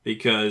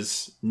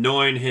because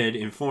Noin had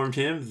informed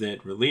him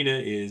that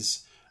Relina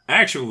is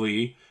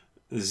actually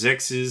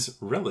Zex's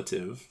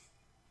relative.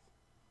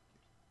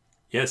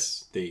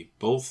 Yes, they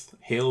both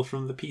hail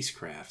from the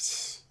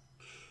Peacecrafts.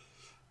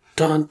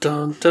 Dun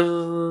dun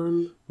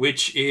dun.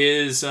 Which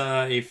is,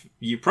 if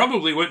you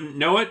probably wouldn't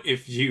know it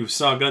if you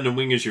saw Gundam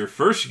Wing as your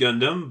first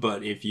Gundam,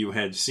 but if you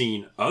had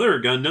seen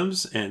other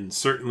Gundams, and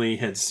certainly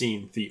had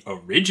seen the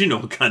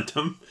original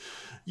Gundam,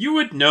 you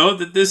would know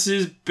that this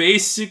is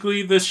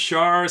basically the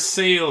Char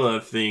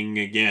Sayla thing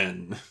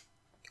again.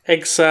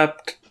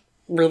 Except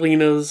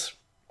Relina's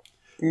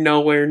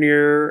nowhere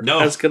near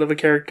as good of a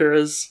character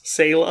as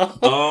Sayla.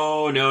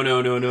 Oh, no.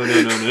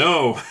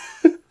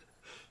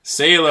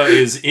 Sayla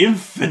is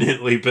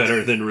infinitely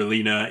better than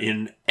Relina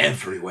in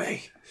every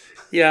way.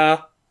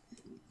 Yeah.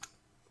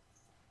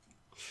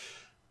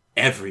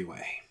 Every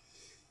way.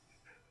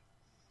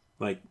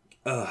 Like,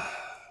 I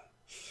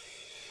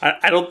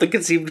don't think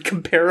it's even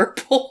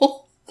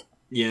comparable.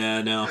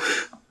 Yeah, no.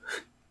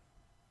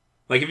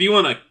 Like, if you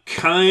want a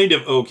kind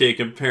of okay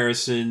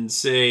comparison,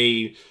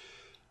 say,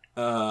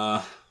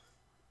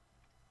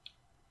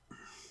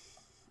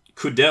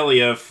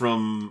 Cordelia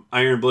from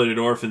Iron-Blooded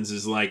Orphans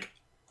is like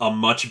a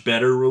much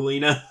better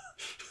Relina.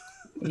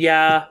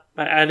 Yeah,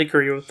 I'd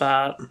agree with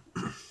that.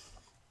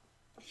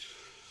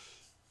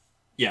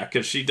 Yeah,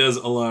 because she does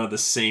a lot of the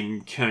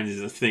same kinds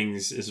of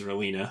things as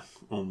Relina,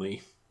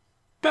 only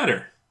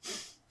better.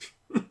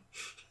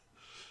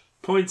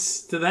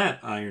 Points to that,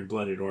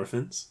 Iron-Blooded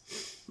Orphans.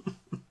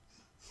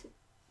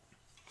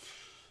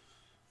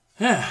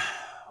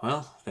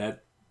 Well,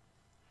 that's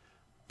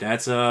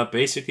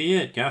basically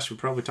it. Gosh, we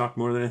probably talked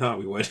more than I thought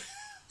we would.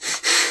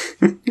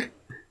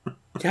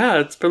 Yeah,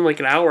 it's been like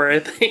an hour, I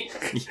think.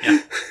 Yeah.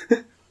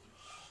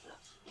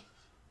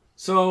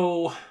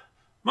 So,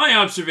 my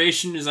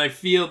observation is I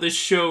feel this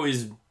show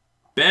is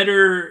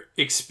better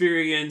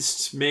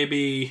experienced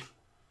maybe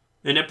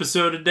an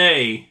episode a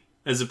day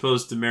as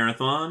opposed to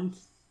marathon.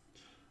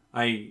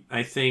 I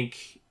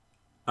think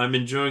I'm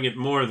enjoying it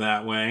more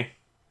that way.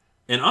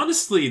 And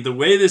honestly, the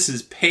way this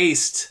is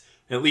paced,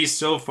 at least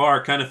so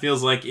far, kind of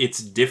feels like it's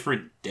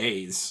different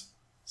days.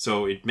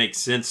 So it makes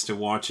sense to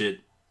watch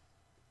it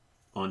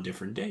on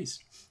different days.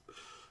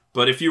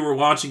 But if you were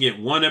watching it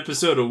one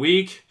episode a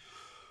week,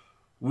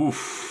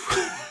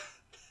 woof,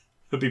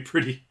 it'd be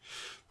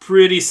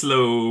pretty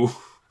slow.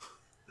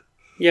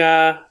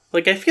 Yeah,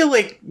 like I feel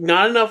like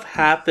not enough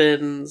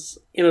happens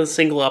in a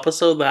single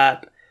episode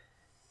that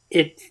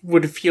it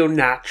would feel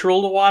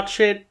natural to watch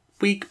it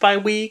week by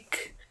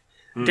week.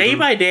 Mm-hmm. Day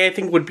by day, I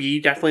think would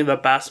be definitely the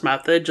best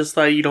method, just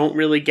that you don't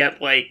really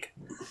get like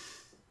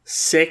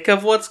sick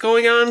of what's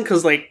going on,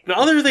 because like the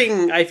other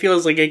thing I feel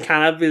is like it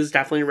kind of is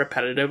definitely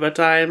repetitive at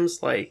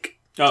times. Like,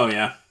 oh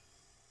yeah,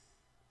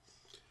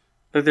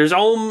 but there's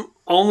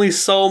only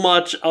so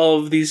much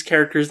of these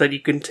characters that you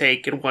can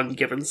take in one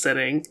given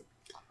sitting.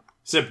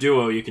 Except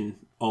Duo, you can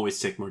always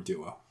take more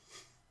Duo.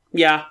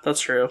 Yeah,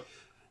 that's true.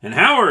 And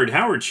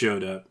Howard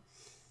showed up,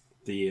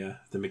 the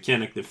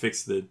mechanic that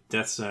fixed the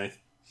Death Scythe.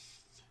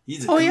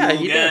 He's a cool guy.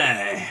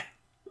 Did.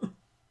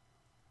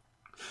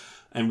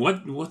 And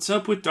what's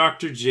up with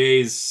Dr.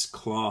 J's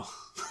claw?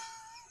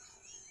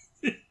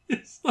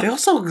 They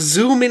also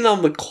zoom in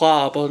on the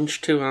claw a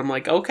bunch too, and I'm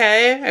like,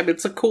 okay, I mean,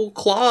 it's a cool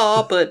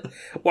claw, but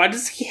why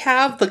does he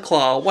have the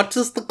claw? What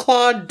does the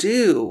claw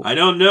do? I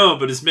don't know,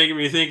 but it's making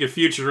me think of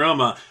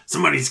Futurama.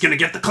 Somebody's gonna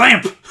get the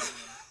clamp!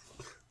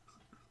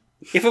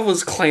 If it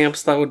was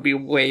clamps, that would be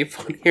way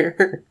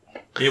funnier.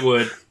 It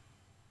would,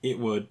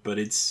 but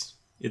it's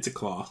a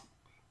claw.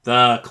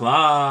 The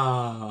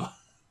claw!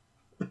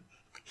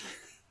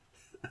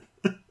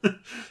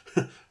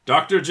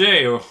 Dr.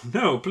 J, oh,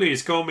 no,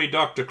 please call me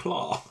Dr.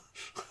 Claw.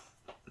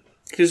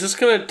 He's just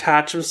gonna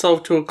attach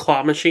himself to a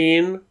claw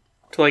machine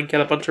to, like,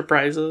 get a bunch of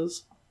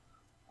prizes.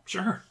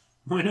 Sure,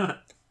 why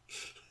not?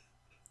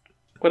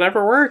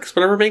 Whatever works,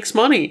 whatever makes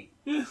money.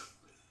 Yeah.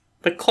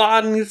 The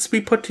claw needs to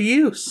be put to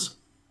use.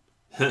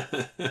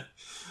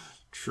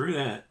 True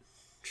that.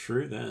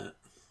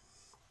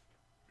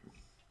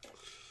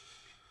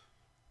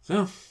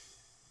 So,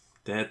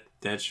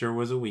 that sure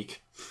was a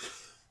week.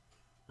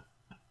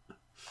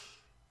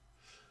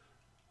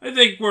 I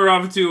think we're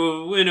off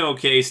to an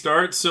okay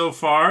start so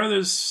far.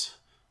 There's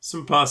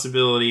some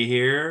possibility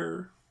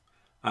here.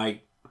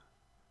 I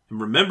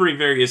am remembering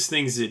various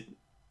things that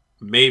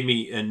made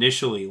me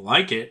initially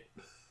like it.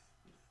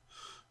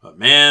 But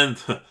man,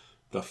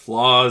 the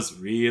flaws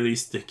really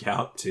stick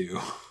out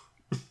too.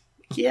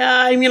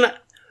 Yeah, I mean,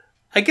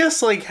 I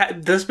guess,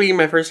 like, this being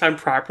my first time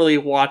properly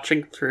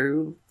watching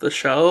through the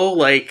show,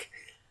 like,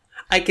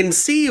 I can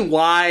see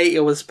why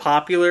it was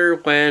popular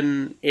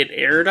when it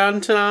aired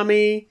on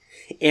Toonami,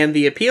 and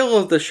the appeal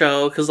of the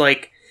show, because,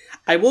 like,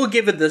 I will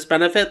give it this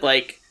benefit,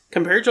 like,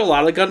 compared to a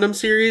lot of Gundam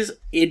series,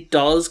 it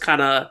does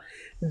kind of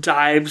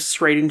dive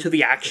straight into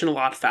the action a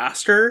lot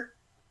faster,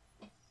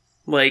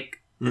 like,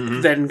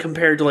 than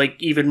compared to, like,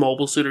 even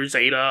Mobile Suit or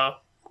Zeta,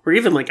 or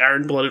even, like,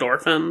 Iron-Blooded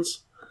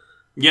Orphans.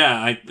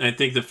 Yeah, I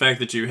think the fact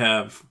that you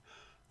have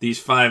these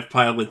 5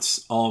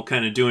 pilots all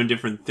kind of doing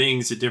different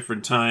things at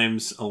different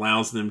times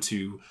allows them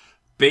to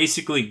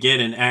basically get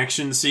an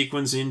action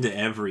sequence into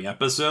every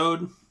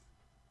episode,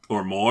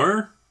 or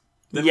more.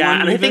 than Yeah,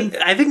 one. and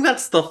Even? I think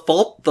that's the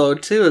fault though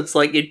too. It's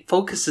like it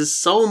focuses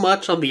so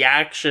much on the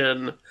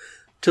action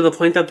to the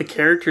point that the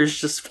characters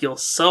just feel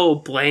so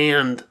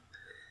bland.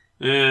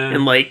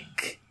 And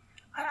like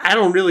I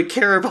don't really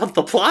care about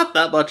the plot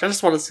that much. I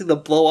just want to see the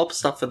blow up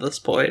stuff at this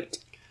point.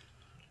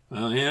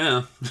 Well,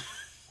 yeah.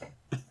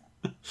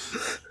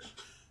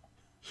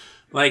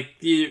 Like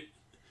you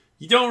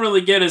don't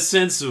really get a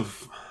sense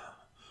of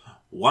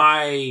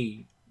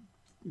why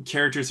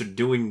characters are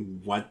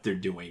doing what they're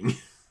doing.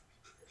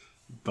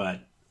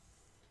 But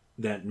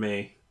that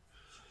may,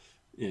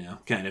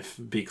 kind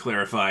of be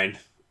clarified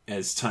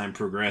as time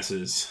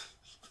progresses.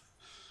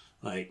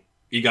 Like,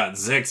 you got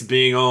Zex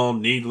being all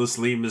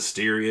needlessly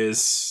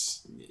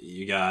mysterious.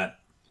 You got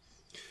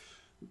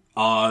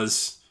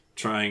Oz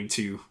trying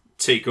to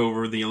take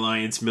over the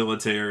Alliance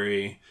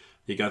military.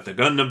 You got the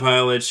Gundam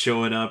pilots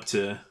showing up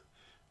to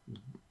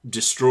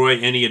destroy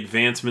any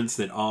advancements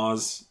that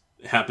Oz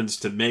happens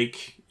to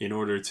make in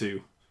order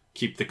to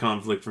keep the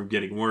conflict from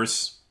getting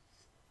worse.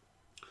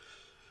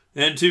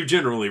 And to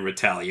generally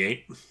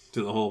retaliate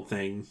to the whole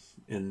thing.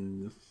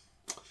 And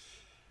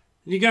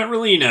you got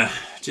Relena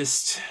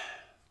just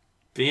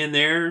being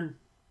there,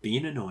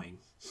 being annoying.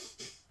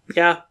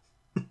 Yeah.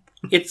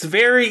 It's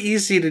very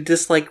easy to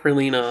dislike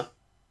Relena.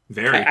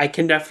 Very. I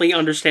can definitely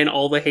understand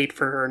all the hate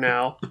for her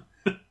now.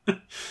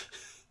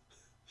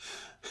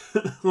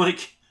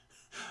 Like,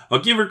 I'll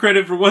give her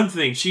credit for one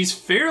thing. She's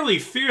fairly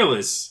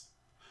fearless,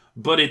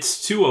 but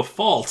it's to a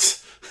fault.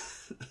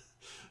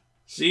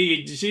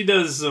 She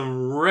does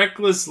some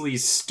recklessly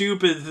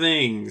stupid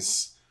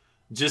things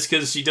just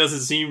because she doesn't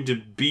seem to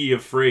be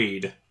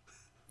afraid.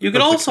 You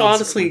could also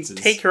honestly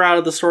take her out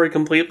of the story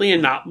completely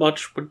and not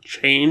much would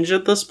change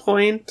at this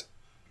point.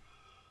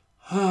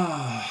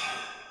 I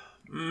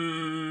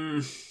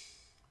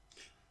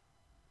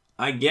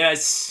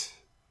guess.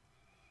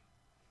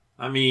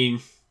 I mean,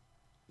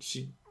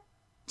 she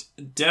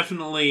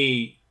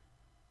definitely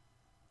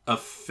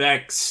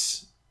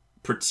affects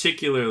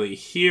particularly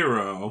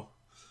Hero,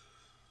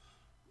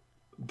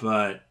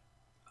 but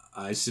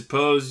I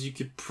suppose you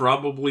could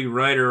probably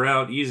write her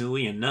out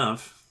easily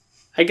enough.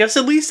 I guess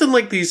at least in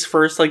like these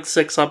first like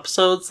 6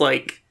 episodes,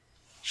 like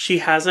she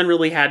hasn't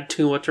really had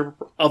too much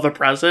of a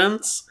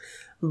presence,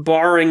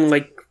 barring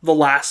like the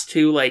last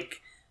 2.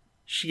 Like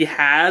she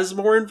has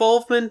more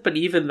involvement, but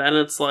even then,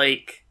 it's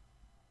like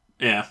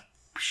yeah,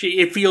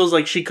 it feels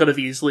like she could have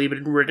easily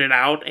been written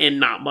out, and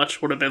not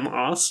much would have been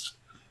lost.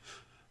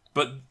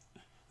 But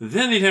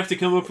then they'd have to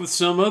come up with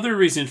some other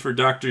reason for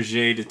Dr.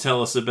 J to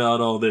tell us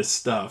about all this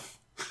stuff.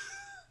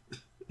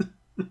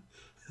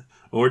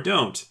 Or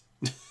don't.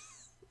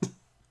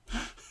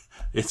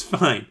 It's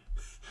fine.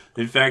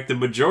 In fact, I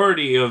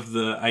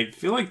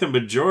feel like the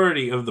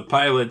majority of the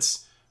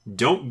pilots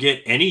don't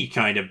get any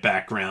kind of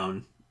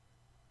background.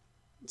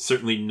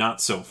 Certainly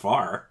not so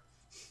far.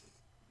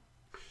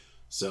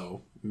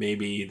 So,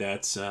 maybe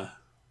that's, I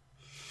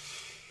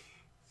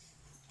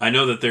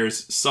know that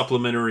there's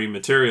supplementary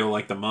material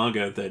like the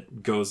manga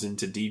that goes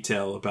into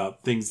detail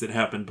about things that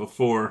happened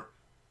before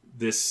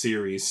this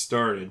series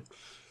started.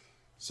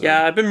 So,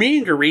 yeah, I've been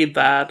meaning to read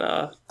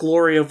that.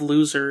 Glory of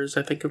Losers,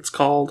 I think it's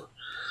called.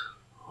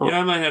 Yeah,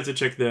 I might have to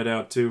check that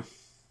out too.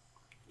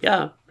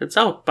 Yeah, it's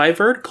out by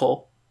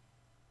Vertical.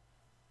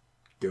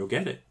 Go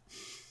get it.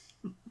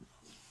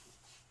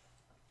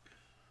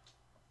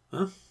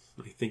 Well,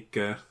 I think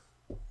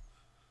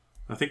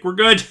we're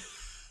good.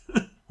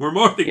 We're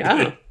more than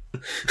good.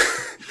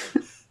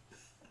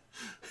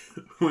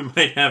 We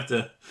might have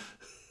to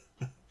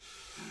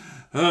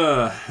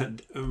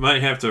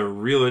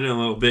reel it in a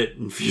little bit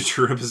in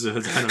future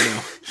episodes. I don't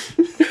know.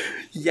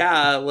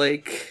 Yeah,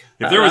 like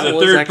if there was a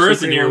third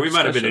person here, we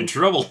might have been in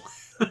trouble.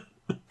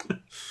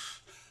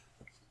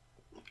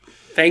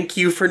 Thank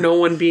you for no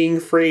one being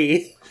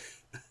free.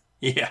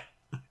 Yeah.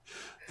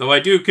 Though I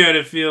do kind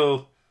of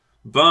feel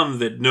bummed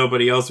that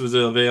nobody else was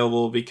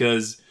available,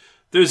 because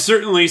there's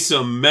certainly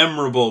some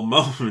memorable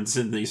moments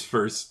in these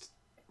first...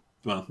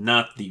 Well,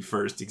 not the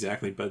first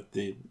exactly, but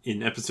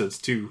in episodes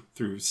 2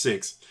 through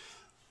 6.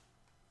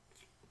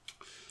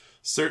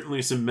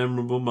 Certainly some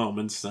memorable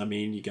moments. I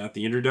mean, you got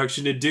the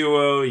introduction to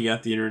Duo, you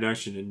got the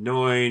introduction to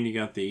Noin, you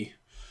got the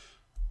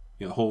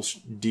whole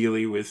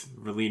dealy with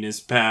Relena's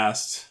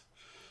past.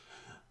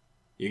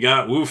 You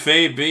got Wu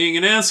Fei being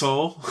an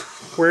asshole.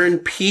 We're in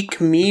peak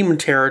meme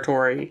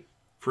territory.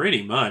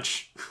 Pretty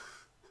much.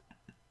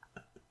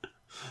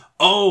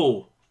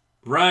 Oh,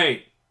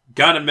 right.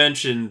 Gotta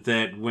mention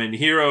that when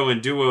Hero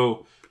and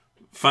Duo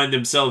find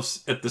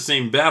themselves at the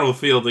same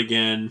battlefield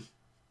again,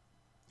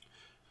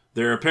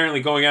 they're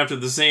apparently going after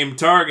the same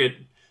target,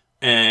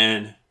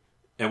 and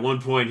at one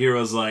point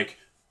Hero's like,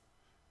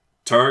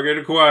 target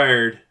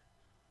acquired.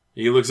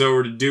 He looks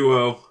over to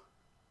Duo,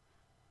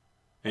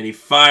 and he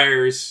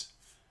fires,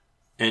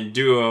 and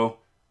Duo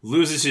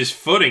loses his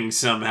footing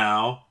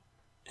somehow,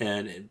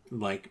 and it,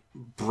 like,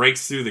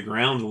 breaks through the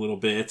ground a little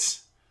bit.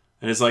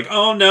 And it's like,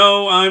 oh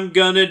no, I'm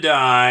gonna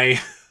die.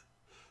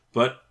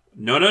 But,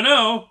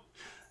 no.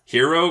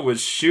 Hero was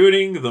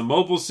shooting the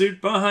mobile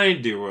suit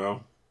behind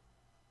Duo.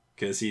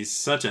 because he's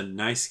such a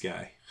nice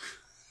guy.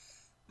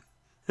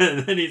 And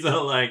then he's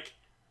all like,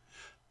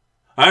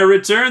 I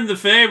returned the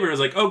favor. I was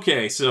like,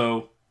 okay,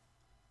 so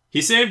he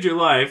saved your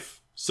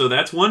life, so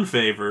that's one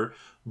favor,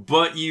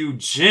 but you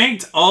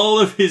janked all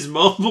of his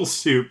mobile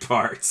suit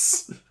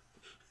parts.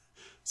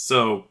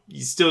 So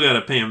you still got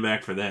to pay him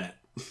back for that.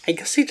 I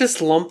guess he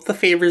just lumped the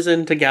favors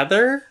in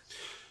together.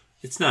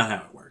 It's not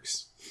how it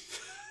works.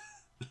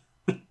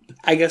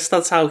 I guess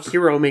that's how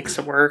Hero makes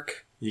it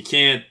work. You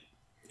can't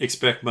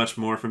expect much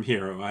more from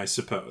Hero, I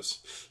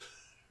suppose.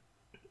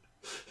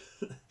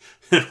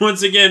 And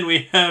once again,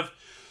 we have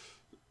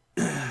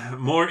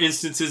more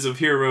instances of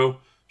Hero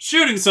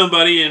shooting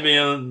somebody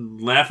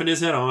and laughing his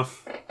head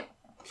off.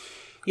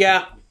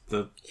 Yeah.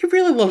 He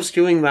really loves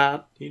doing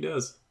that. He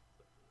does.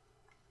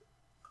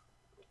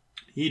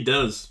 He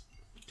does.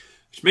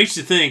 Which makes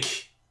you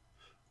think,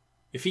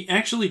 if he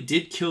actually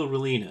did kill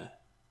Relina,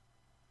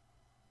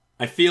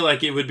 I feel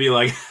like it would be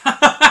like...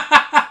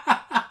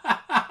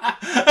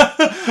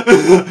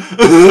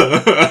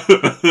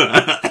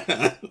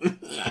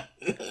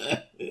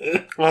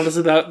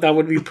 Honestly, that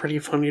would be pretty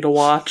funny to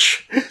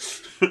watch.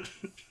 Is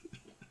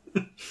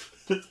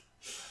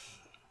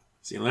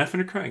he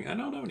laughing or crying? I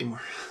don't know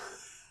anymore.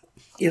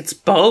 It's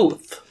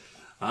both.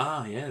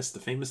 Ah, yes, the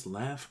famous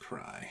laugh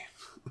cry.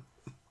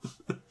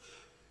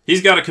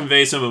 He's got to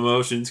convey some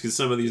emotions because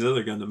some of these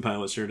other Gundam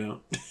pilots sure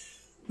don't.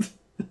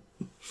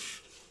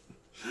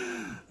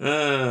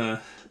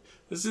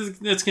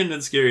 That's kind of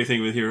the scary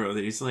thing with Hero,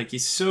 that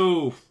he's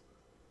so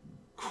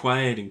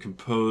quiet and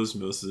composed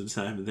most of the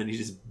time, and then he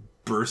just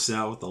bursts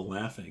out with the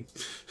laughing.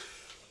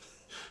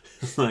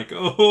 It's like,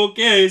 oh,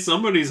 okay,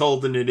 somebody's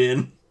holding it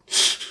in.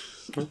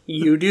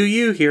 You do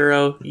you,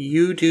 Hero.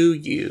 You do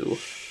you.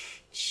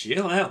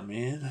 Chill out,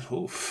 man.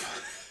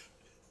 Oof.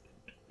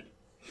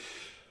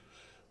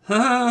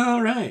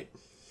 All right.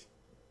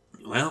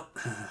 Well,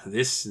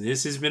 this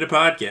has been a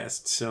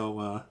podcast,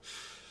 so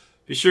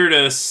be sure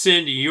to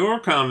send your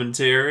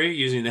commentary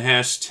using the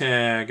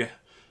hashtag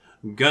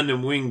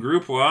Gundam Wing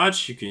Group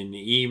Watch. You can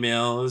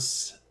email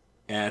us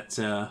at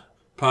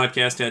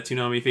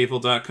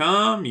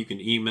podcast@toonamifaithful.com. You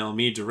can email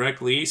me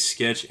directly,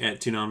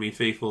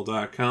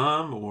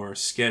 sketch@toonamifaithful.com, or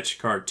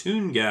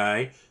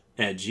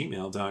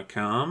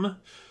sketchcartoonguy@gmail.com.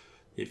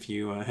 If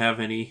you have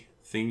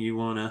anything you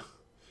want to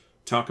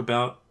talk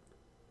about,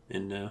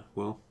 and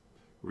we'll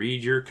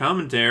read your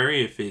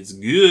commentary if it's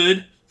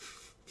good.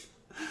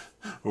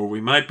 Or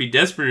we might be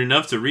desperate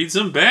enough to read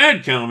some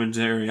bad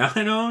commentary.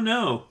 I don't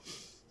know.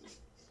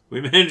 We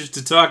managed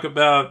to talk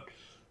about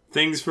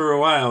things for a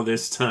while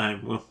this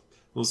time.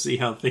 We'll see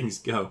how things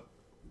go.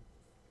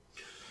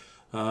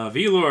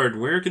 V-Lord,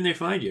 where can they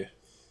find you?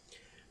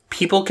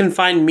 People can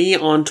find me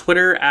on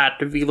Twitter at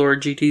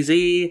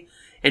VLordGTZ,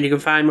 and you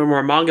can find my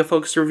more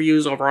manga-focused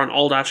reviews over on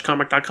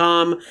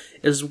all-comic.com,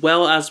 as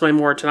well as my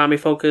more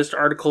Toonami-focused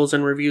articles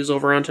and reviews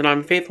over on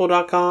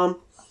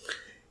ToonamiFaithful.com.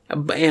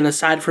 And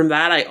aside from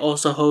that, I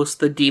also host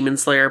the Demon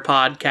Slayer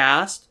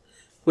podcast,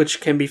 which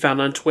can be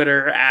found on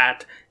Twitter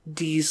at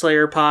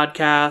DSlayer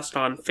Podcast,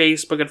 on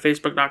Facebook at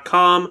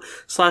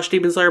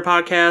facebook.com/Demon Slayer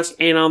Podcast,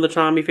 and on the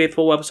Toonami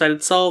Faithful website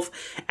itself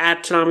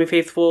at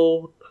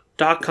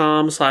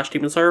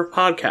ToonamiFaithful.com/Demon Slayer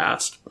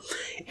Podcast.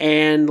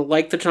 And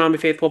like the Toonami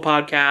Faithful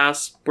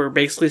podcast, we're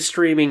basically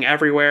streaming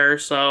everywhere,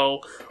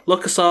 so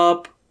look us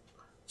up,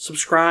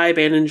 subscribe,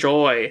 and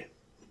enjoy.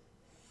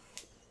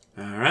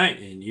 Alright,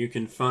 and you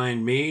can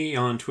find me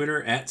on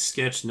Twitter at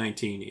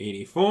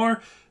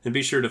Sketch1984, and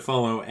be sure to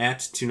follow at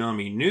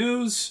Toonami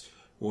News,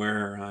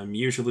 where I'm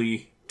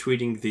usually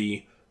tweeting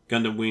the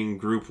Gundam Wing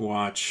Group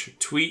Watch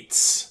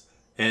tweets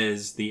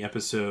as the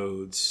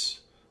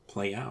episodes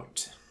play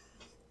out.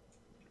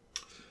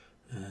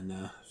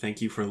 And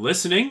thank you for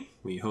listening.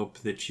 We hope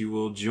that you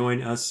will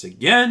join us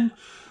again.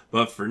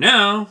 But for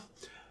now,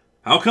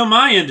 how come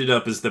I ended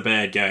up as the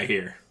bad guy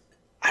here?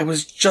 I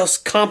was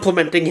just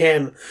complimenting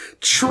him.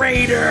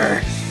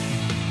 Traitor!